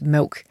less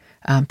milk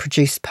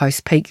produced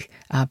post-peak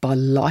by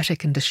lighter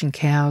condition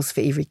cows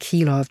for every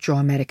kilo of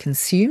dry matter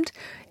consumed,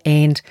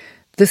 and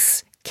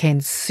this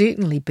can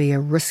certainly be a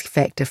risk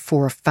factor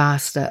for a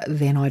faster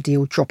than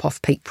ideal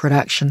drop-off peak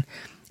production.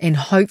 And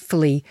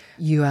hopefully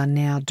you are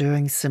now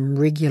doing some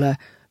regular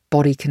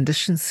body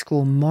condition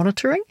score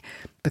monitoring,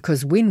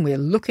 because when we're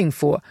looking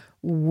for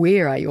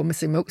where are your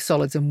missing milk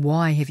solids and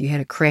why have you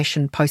had a crash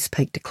in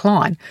post-peak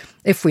decline,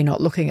 if we're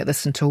not looking at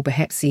this until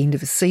perhaps the end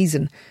of a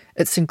season,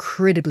 it's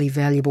incredibly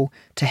valuable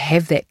to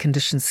have that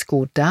condition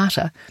score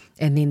data.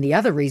 And then the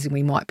other reason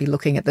we might be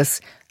looking at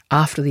this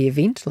after the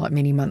event, like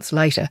many months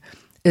later,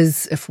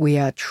 is if we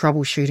are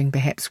troubleshooting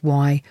perhaps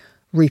why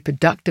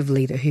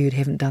reproductively the herd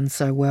haven't done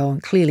so well.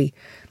 And clearly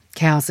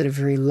cows that are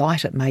very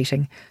light at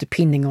mating,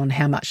 depending on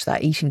how much they're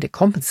eating to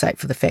compensate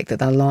for the fact that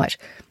they're light,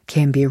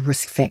 can be a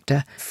risk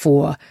factor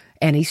for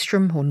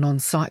anestrus or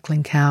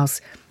non-cycling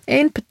cows,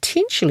 and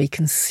potentially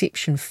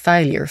conception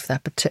failure if they're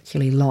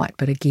particularly light.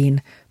 But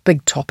again,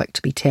 big topic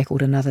to be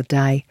tackled another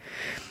day.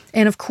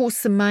 And of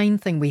course, the main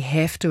thing we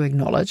have to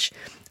acknowledge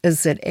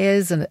is that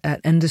as an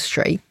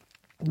industry,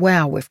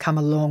 wow, we've come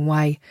a long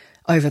way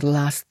over the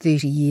last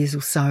 30 years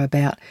or so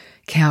about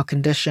cow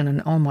condition,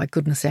 and oh my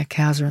goodness, our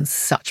cows are in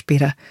such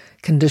better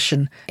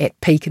condition at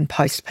peak and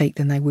post-peak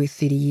than they were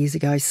 30 years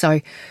ago. So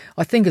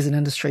I think as an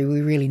industry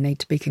we really need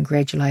to be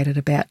congratulated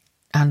about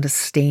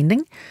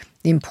understanding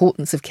the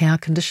importance of cow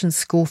condition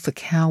score for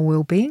cow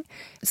well-being.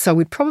 So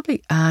we'd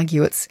probably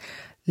argue it's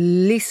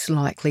less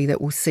likely that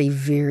we'll see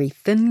very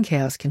thin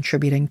cows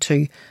contributing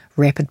to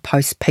rapid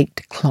post-peak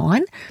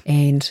decline,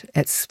 and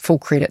it's full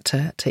credit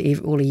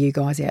to all of you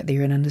guys out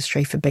there in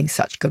industry for being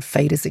such good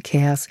feeders of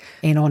cows.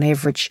 And on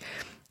average,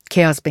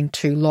 cows being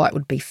too light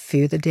would be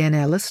further down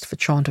our list for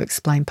trying to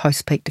explain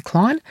post-peak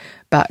decline.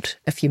 But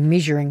if you're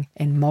measuring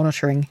and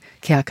monitoring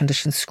cow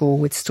condition score,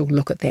 we'd still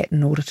look at that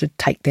in order to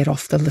take that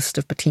off the list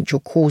of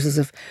potential causes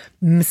of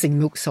missing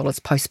milk solids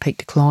post-peak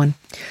decline.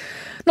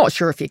 Not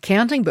sure if you're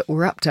counting, but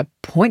we're up to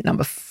point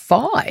number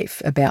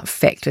 5 about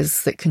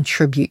factors that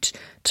contribute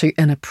to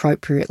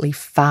inappropriately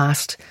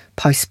fast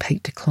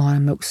post-peak decline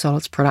in milk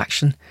solids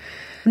production.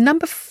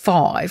 Number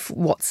 5,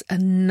 what's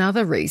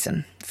another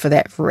reason for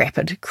that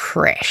rapid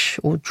crash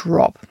or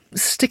drop?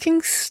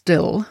 Sticking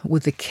still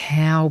with the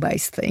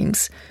cow-based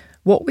themes,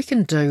 what we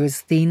can do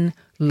is then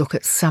look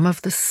at some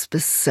of the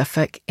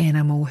specific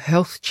animal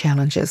health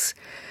challenges.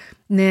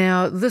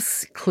 Now,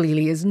 this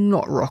clearly is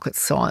not rocket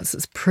science.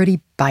 It's pretty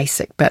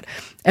basic. But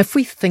if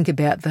we think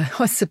about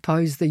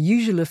the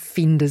usual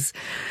offenders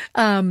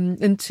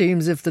in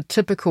terms of the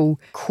typical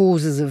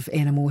causes of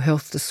animal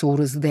health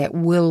disorders that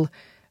will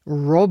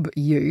rob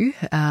you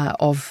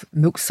of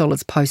milk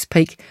solids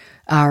post-peak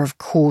are, of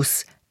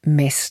course,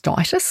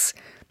 mastitis.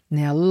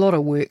 Now, a lot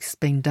of work's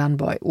been done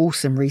by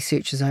awesome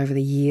researchers over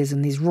the years,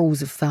 and there's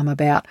rules of thumb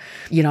about,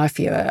 if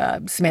your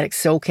somatic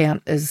cell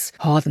count is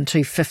higher than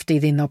 250,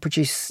 then they'll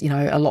produce,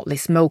 a lot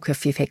less milk.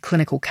 If you've had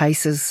clinical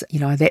cases,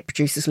 that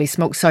produces less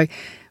milk. So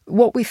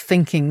what we're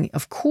thinking,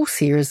 of course,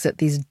 here is that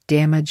there's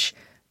damage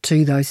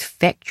to those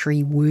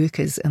factory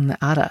workers in the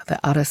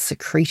udder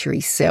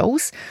secretory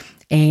cells,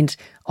 and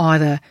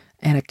either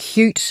an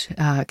acute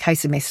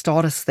case of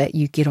mastitis that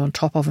you get on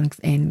top of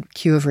and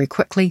cure very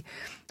quickly,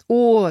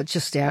 or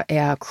just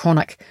our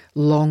chronic,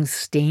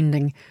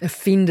 long-standing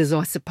offenders,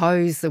 I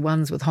suppose, the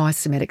ones with high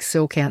somatic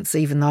cell counts.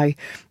 Even though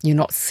you're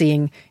not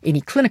seeing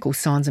any clinical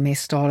signs of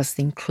mastitis,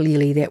 then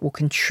clearly that will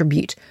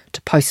contribute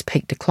to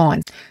post-peak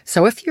decline.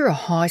 So if you're a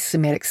high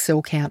somatic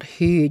cell count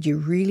herd, you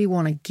really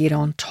want to get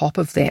on top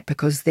of that,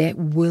 because that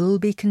will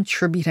be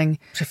contributing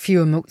to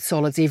fewer milk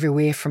solids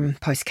everywhere from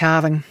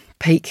post-calving,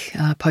 peak,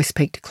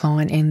 post-peak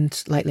decline,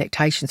 and late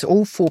lactation. So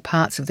all 4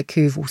 parts of the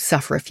curve will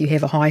suffer if you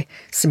have a high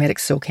somatic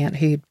cell count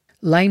herd.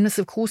 Lameness,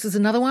 of course, is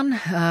another one.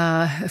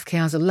 If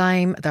cows are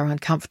lame, they're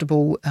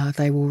uncomfortable,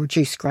 they will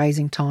reduce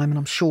grazing time. And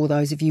I'm sure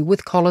those of you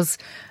with collars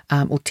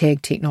or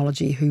tag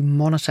technology who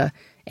monitor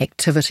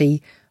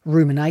activity,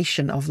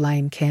 rumination of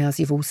lame cows,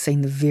 you've all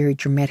seen the very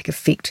dramatic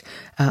effect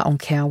on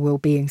cow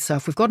well-being. So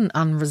if we've got an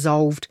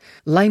unresolved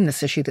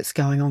lameness issue that's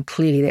going on,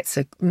 clearly that's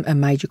a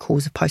major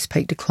cause of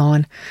post-peak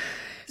decline.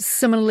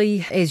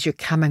 Similarly, as you're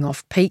coming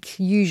off peak,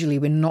 usually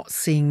we're not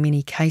seeing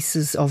many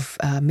cases of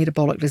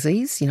metabolic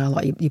disease.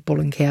 Like your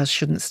bulling cows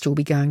shouldn't still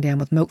be going down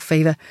with milk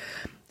fever.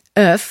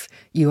 If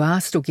you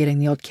are still getting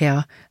the odd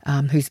cow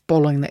who's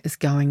bulling that is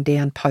going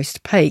down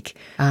post-peak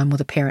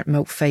with apparent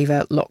milk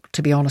fever, look,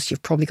 to be honest,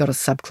 you've probably got a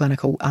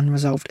subclinical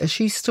unresolved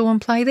issue still in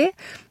play there.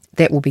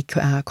 That will be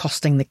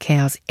costing the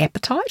cow's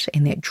appetite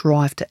and that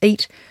drive to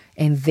eat,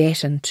 and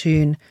that in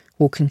turn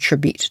will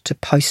contribute to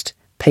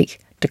post-peak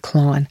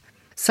decline.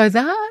 So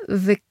they're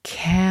the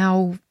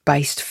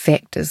cow-based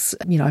factors,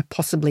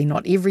 possibly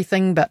not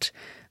everything, but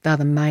they're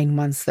the main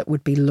ones that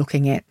we'd be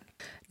looking at.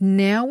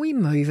 Now we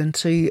move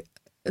into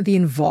the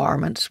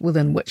environment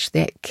within which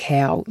that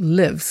cow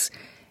lives.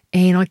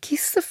 And I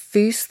guess the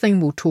first thing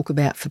we'll talk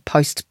about for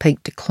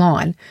post-peak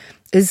decline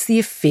is the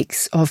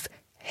effects of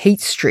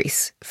heat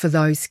stress for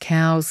those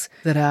cows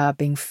that are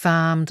being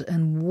farmed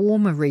in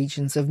warmer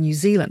regions of New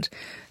Zealand.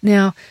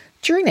 Now,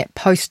 during that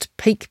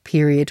post-peak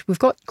period, we've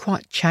got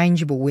quite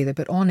changeable weather,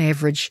 but on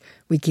average,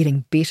 we're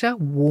getting better,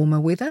 warmer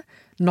weather,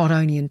 not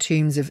only in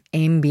terms of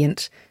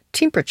ambient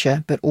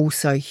temperature, but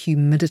also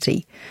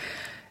humidity.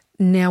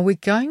 Now, we're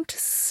going to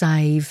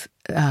save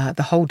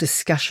the whole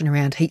discussion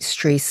around heat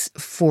stress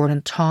for an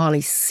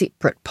entirely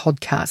separate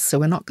podcast, so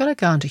we're not going to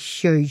go into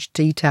huge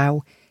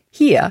detail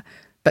here,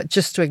 but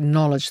just to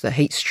acknowledge the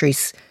heat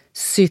stress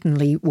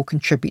certainly will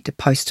contribute to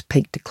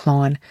post-peak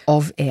decline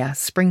of our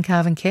spring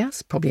calving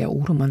cows, probably our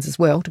autumn ones as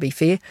well, to be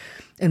fair,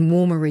 in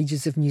warmer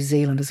regions of New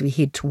Zealand as we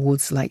head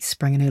towards late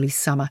spring and early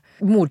summer.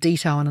 More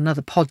detail on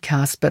another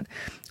podcast, but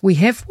we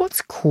have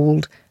what's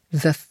called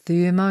the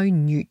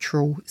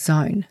thermoneutral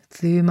zone,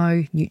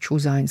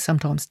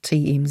 sometimes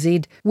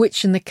TMZ,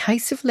 which in the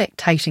case of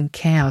lactating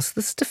cows,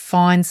 this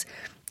defines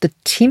the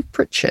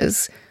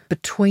temperatures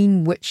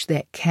between which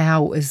that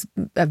cow is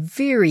a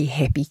very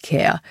happy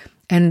cow.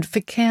 And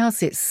for cows,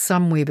 that's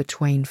somewhere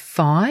between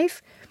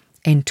 5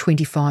 and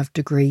 25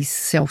 degrees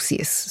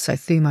Celsius, so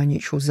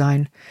thermoneutral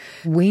zone.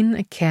 When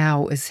a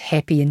cow is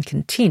happy and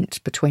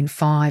content between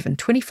 5 and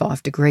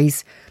 25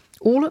 degrees,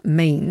 all it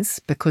means,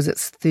 because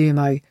it's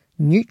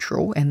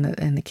thermoneutral,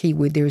 and the key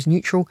word there is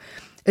neutral,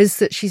 is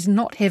that she's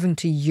not having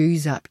to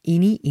use up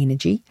any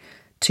energy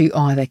to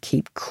either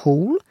keep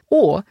cool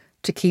or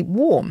to keep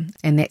warm,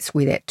 and that's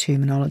where that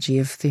terminology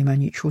of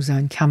thermoneutral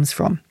zone comes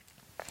from.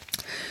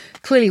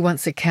 Clearly,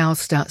 once a cow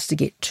starts to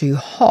get too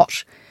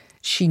hot,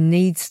 she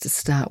needs to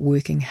start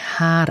working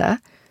harder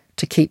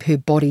to keep her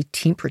body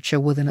temperature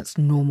within its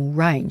normal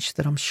range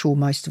that I'm sure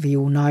most of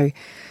you all know,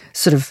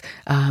 sort of,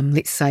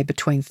 let's say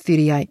between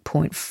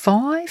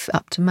 38.5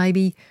 up to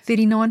maybe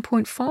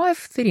 39.5.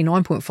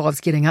 39.5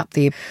 is getting up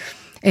there.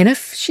 And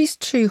if she's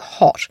too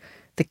hot,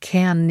 the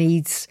cow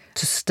needs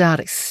to start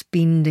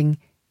expending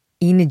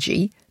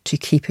energy to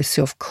keep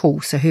herself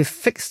cool. So her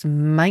fixed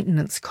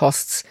maintenance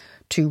costs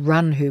to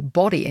run her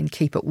body and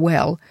keep it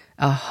well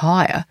are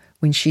higher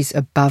when she's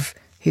above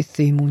her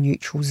thermal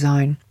neutral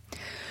zone.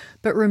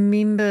 But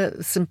remember,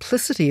 the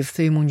simplicity of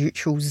thermal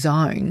neutral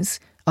zones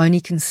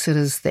only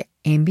considers the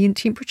ambient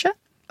temperature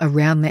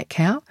around that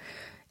cow,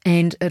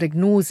 and it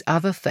ignores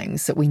other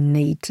things that we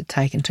need to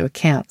take into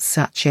account,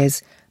 such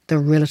as the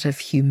relative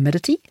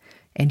humidity.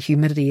 And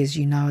humidity, as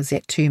you know, is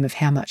that term of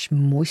how much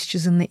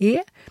moisture's in the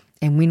air.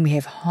 And when we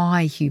have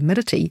high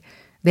humidity,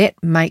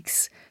 that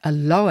makes a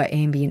lower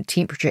ambient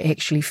temperature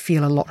actually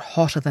feel a lot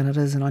hotter than it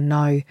is. And I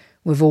know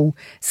we've all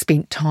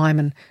spent time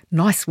in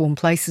nice warm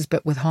places,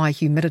 but with high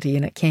humidity,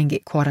 and it can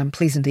get quite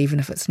unpleasant even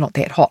if it's not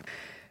that hot.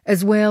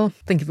 As well,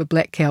 think of a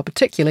black cow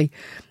particularly,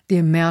 the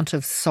amount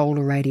of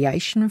solar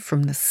radiation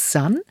from the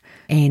sun,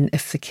 and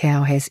if the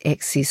cow has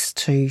access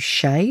to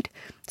shade.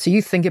 So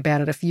you think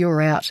about it, if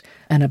you're out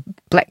in a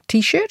black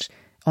t-shirt,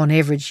 on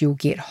average, you'll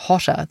get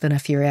hotter than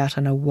if you're out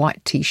in a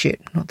white t-shirt.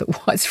 Not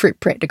that white's very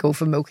practical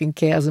for milking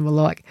cows and the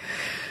like.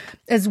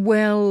 As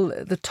well,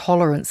 the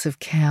tolerance of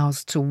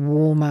cows to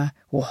warmer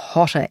or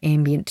hotter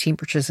ambient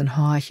temperatures and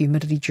higher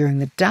humidity during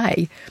the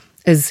day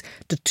is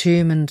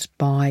determined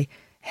by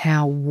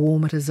how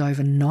warm it is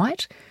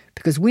overnight.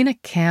 Because when a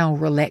cow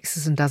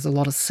relaxes and does a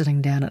lot of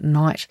sitting down at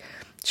night,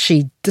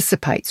 she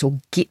dissipates or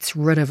gets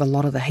rid of a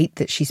lot of the heat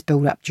that she's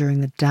built up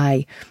during the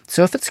day.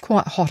 So if it's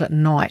quite hot at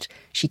night,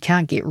 she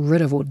can't get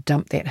rid of or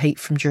dump that heat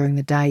from during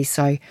the day.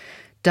 So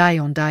day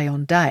on day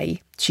on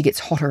day, she gets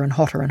hotter and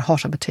hotter and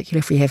hotter, particularly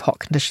if we have hot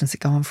conditions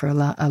that go on for a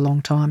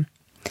long time.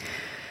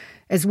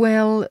 As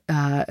well,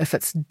 if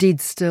it's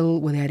dead still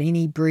without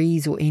any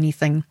breeze or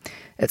anything,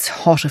 it's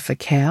hotter for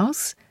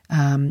cows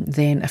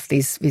than if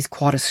there's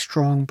quite a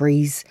strong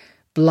breeze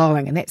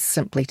blowing, and that's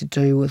simply to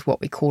do with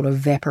what we call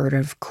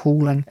evaporative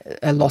cooling,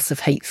 a loss of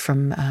heat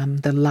from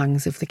the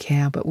lungs of the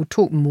cow, but we'll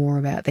talk more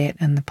about that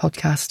in the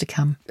podcast to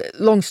come.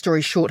 Long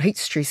story short, heat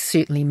stress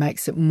certainly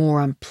makes it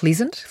more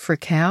unpleasant for a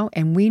cow,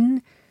 and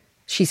when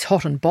she's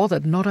hot and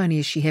bothered, not only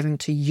is she having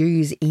to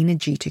use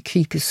energy to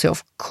keep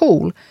herself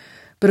cool,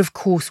 but of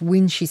course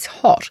when she's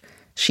hot,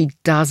 she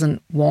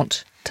doesn't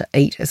want to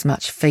eat as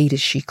much feed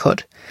as she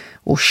could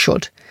or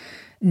should.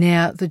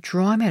 Now, the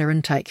dry matter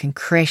intake can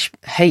crash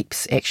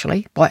heaps,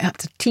 actually, by up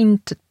to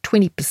 10 to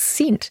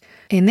 20%,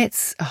 and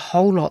that's a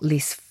whole lot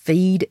less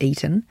feed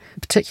eaten,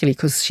 particularly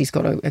because she's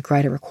got a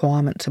greater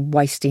requirement to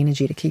waste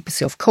energy to keep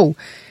herself cool.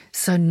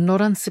 So not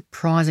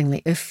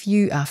unsurprisingly, if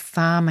you are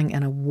farming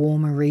in a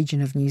warmer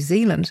region of New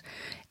Zealand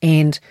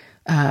and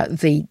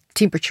the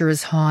temperature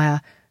is higher,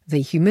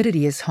 the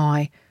humidity is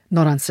high,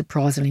 not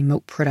unsurprisingly,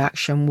 milk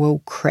production will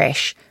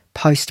crash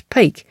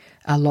post-peak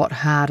a lot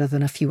harder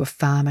than if you were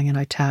farming in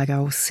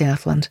Otago or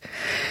Southland.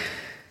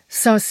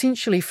 So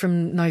essentially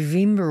from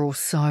November or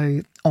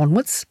so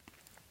onwards,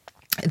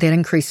 that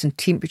increase in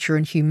temperature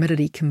and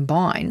humidity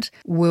combined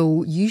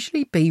will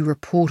usually be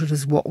reported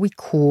as what we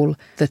call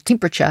the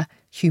Temperature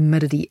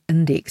Humidity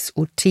Index,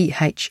 or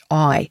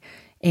THI,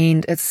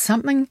 and it's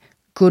something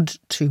good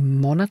to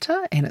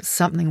monitor, and it's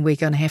something we're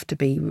going to have to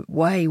be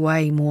way,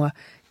 way more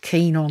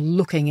keen on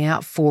looking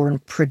out for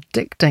and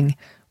predicting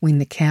when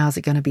the cows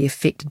are going to be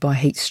affected by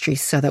heat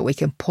stress, so that we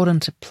can put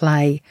into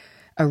play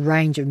a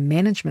range of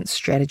management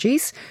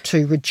strategies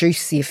to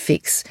reduce the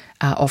effects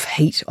of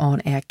heat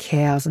on our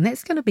cows. And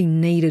that's going to be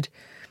needed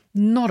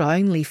not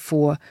only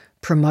for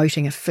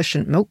promoting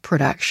efficient milk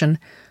production,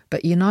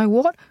 but you know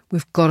what?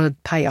 We've got to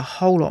pay a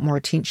whole lot more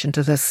attention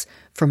to this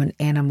from an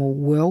animal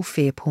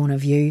welfare point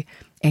of view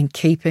and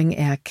keeping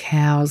our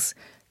cows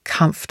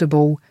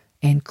comfortable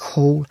and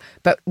cool.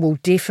 But we'll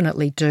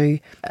definitely do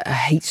a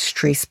heat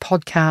stress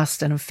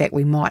podcast, and in fact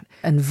we might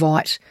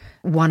invite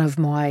one of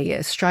my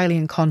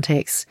Australian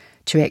contacts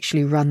to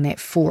actually run that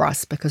for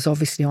us, because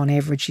obviously on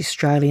average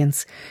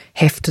Australians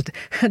have to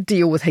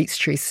deal with heat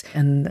stress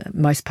in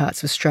most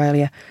parts of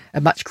Australia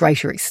a much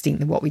greater extent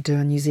than what we do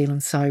in New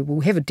Zealand. So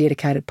we'll have a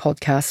dedicated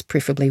podcast,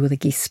 preferably with a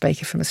guest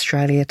speaker from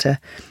Australia, to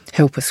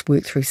help us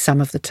work through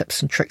some of the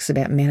tips and tricks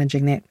about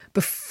managing that.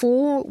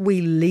 Before we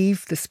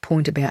leave this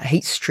point about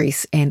heat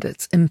stress and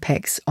its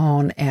impacts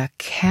on our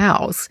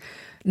cows,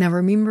 now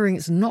remembering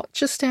it's not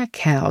just our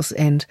cows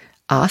and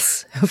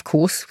us, of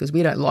course, because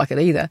we don't like it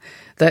either,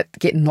 that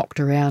get knocked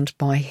around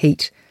by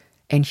heat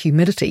and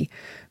humidity,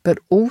 but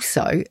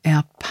also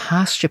our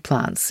pasture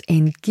plants.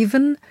 And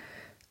given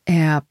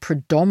our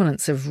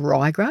predominance of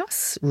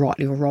ryegrass,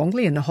 rightly or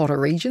wrongly, in the hotter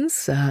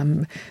regions,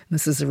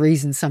 this is the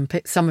reason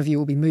some of you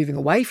will be moving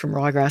away from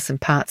ryegrass in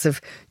parts of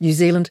New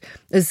Zealand,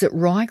 is that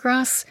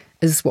ryegrass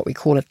is what we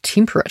call a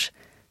temperate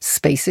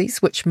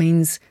species, which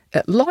means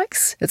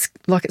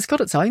it's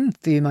got its own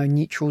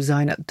thermoneutral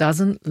zone. It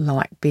doesn't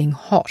like being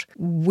hot.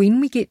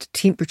 When we get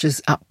temperatures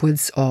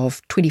upwards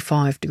of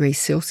 25 degrees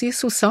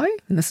Celsius or so,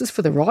 and this is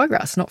for the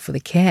ryegrass, not for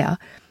the cow,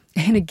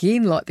 and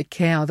again, like the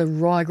cow, the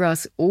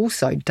ryegrass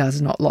also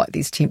does not like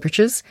these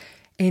temperatures.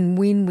 And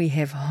when we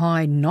have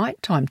high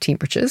nighttime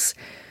temperatures,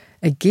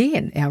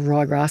 again, our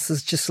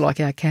ryegrasses, just like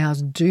our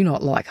cows, do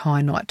not like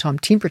high nighttime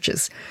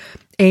temperatures.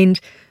 And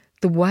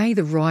the way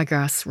the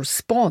ryegrass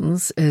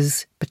responds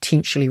is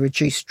potentially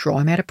reduced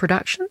dry matter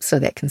production, so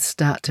that can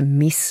start to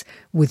mess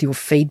with your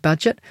feed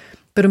budget.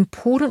 But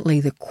importantly,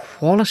 the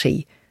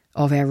quality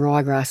of our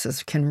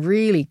ryegrasses can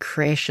really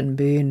crash and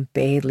burn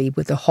badly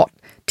with the hot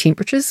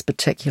temperatures,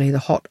 particularly the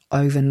hot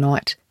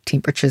overnight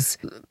temperatures.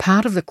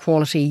 Part of the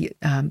quality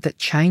that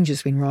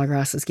changes when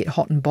ryegrasses get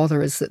hot and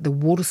bother is that the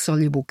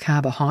water-soluble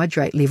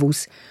carbohydrate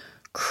levels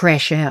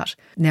crash out.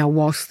 Now,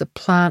 whilst the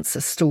plants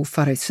are still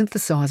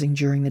photosynthesizing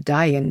during the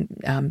day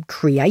and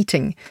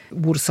creating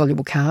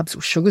water-soluble carbs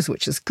or sugars,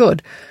 which is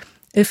good,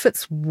 if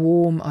it's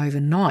warm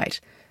overnight,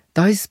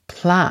 those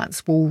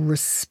plants will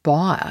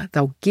respire.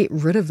 They'll get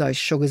rid of those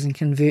sugars and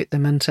convert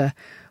them into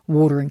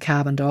water and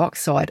carbon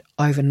dioxide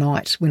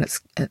overnight when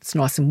it's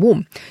nice and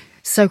warm.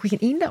 So we can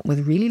end up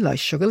with really low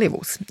sugar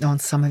levels on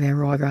some of our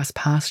ryegrass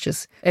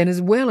pastures. And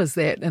as well as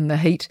that, in the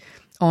heat,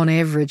 on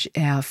average,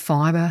 our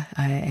fibre,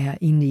 our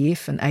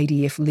NDF and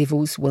ADF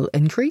levels will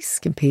increase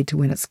compared to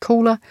when it's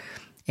cooler,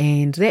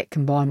 and that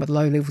combined with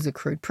low levels of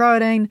crude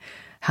protein,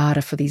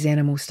 harder for these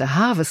animals to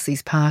harvest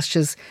these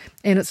pastures,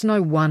 and it's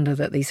no wonder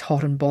that these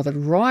hot and bothered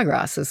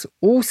ryegrasses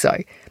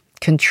also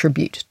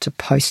contribute to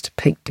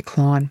post-peak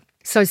decline.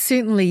 So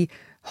certainly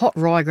hot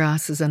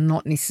ryegrasses are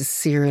not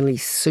necessarily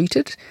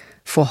suited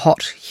for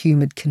hot,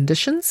 humid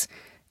conditions.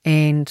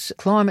 And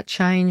climate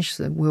change,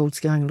 the world's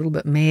going a little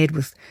bit mad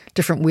with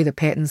different weather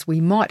patterns.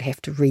 We might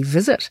have to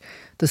revisit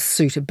the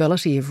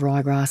suitability of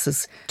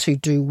ryegrasses to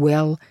do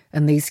well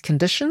in these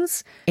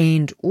conditions,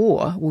 and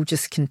or we'll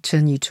just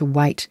continue to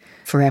wait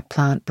for our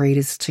plant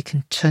breeders to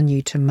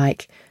continue to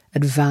make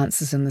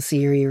advances in this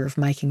area of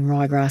making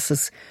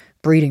ryegrasses,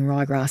 breeding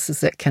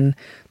ryegrasses that can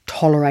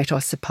tolerate, I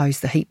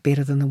suppose, the heat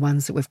better than the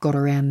ones that we've got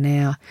around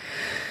now.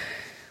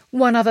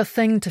 One other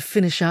thing to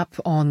finish up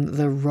on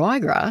the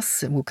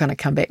ryegrass, and we'll kind of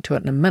come back to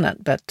it in a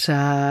minute, but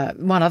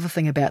one other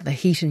thing about the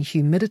heat and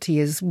humidity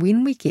is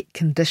when we get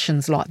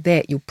conditions like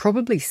that, you'll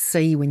probably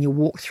see when you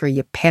walk through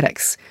your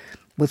paddocks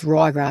with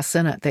ryegrass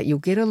in it that you'll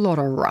get a lot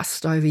of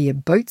rust over your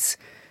boots.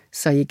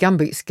 So your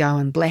gumboots go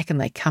in black and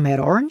they come out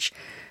orange.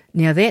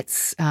 Now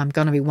that's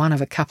going to be one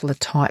of a couple of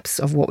types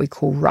of what we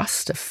call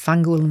rust, a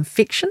fungal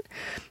infection.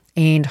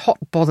 And hot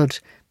bothered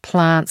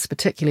plants,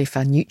 particularly if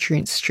they're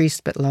nutrient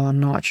stressed but low on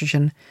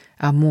nitrogen,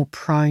 are more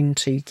prone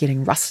to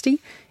getting rusty,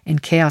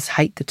 and cows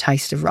hate the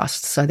taste of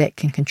rust, so that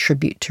can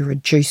contribute to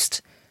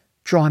reduced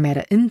dry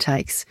matter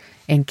intakes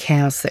and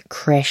cows that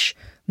crash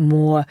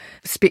more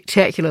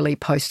spectacularly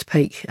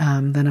post-peak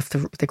than if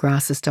the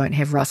grasses don't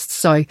have rust.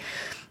 So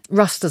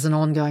rust is an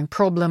ongoing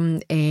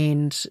problem,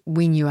 and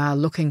when you are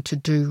looking to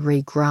do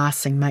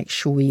regrassing, make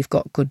sure you've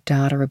got good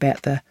data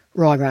about the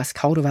ryegrass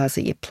cultivars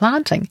that you're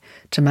planting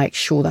to make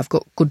sure they've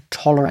got good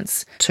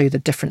tolerance to the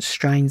different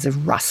strains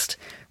of rust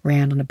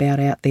round and about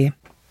out there.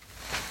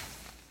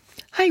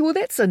 Hey, well,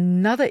 that's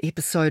another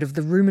episode of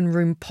the Rumen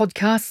Room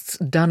podcasts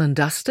done and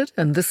dusted.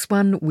 And this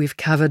one, we've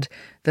covered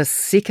the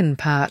second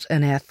part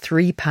in our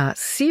 3-part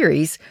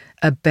series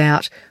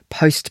about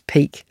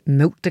post-peak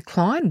milk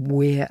decline,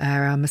 where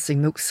are our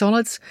missing milk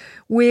solids,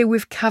 where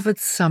we've covered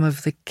some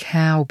of the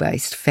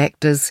cow-based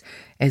factors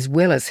as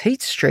well as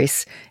heat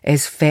stress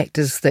as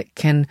factors that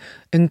can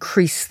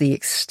increase the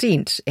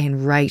extent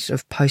and rate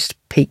of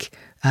post-peak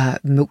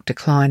milk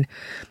decline.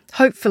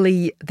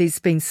 Hopefully there's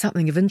been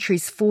something of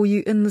interest for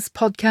you in this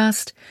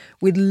podcast.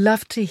 We'd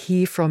love to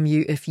hear from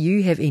you if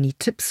you have any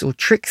tips or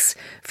tricks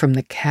from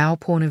the cow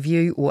point of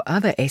view or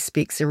other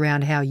aspects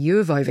around how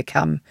you've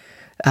overcome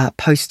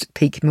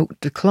post-peak milk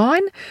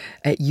decline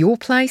at your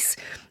place.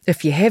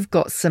 If you have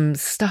got some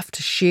stuff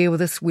to share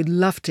with us, we'd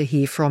love to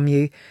hear from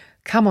you.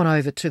 come on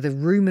over to the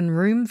Room and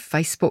Room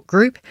Facebook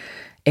group,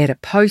 add a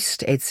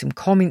post, add some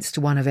comments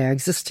to one of our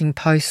existing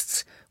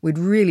posts. We'd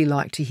really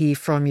like to hear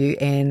from you,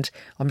 and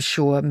I'm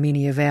sure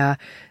many of our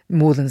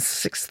more than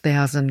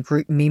 6,000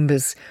 group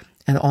members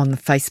and on the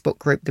Facebook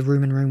group, the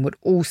Room and Room, would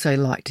also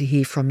like to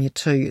hear from you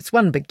too. It's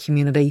one big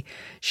community.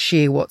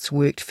 Share what's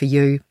worked for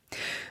you.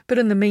 But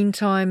in the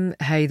meantime,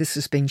 hey, this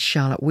has been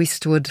Charlotte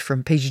Westwood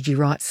from PGG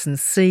Writes and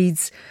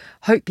Seeds.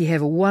 Hope you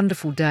have a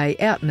wonderful day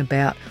out and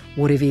about,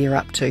 whatever you're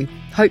up to.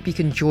 Hope you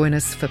can join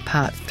us for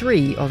part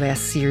 3 of our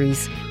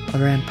series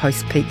around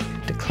post-peak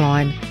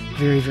decline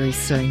very, very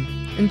soon.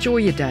 Enjoy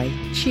your day.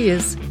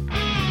 Cheers.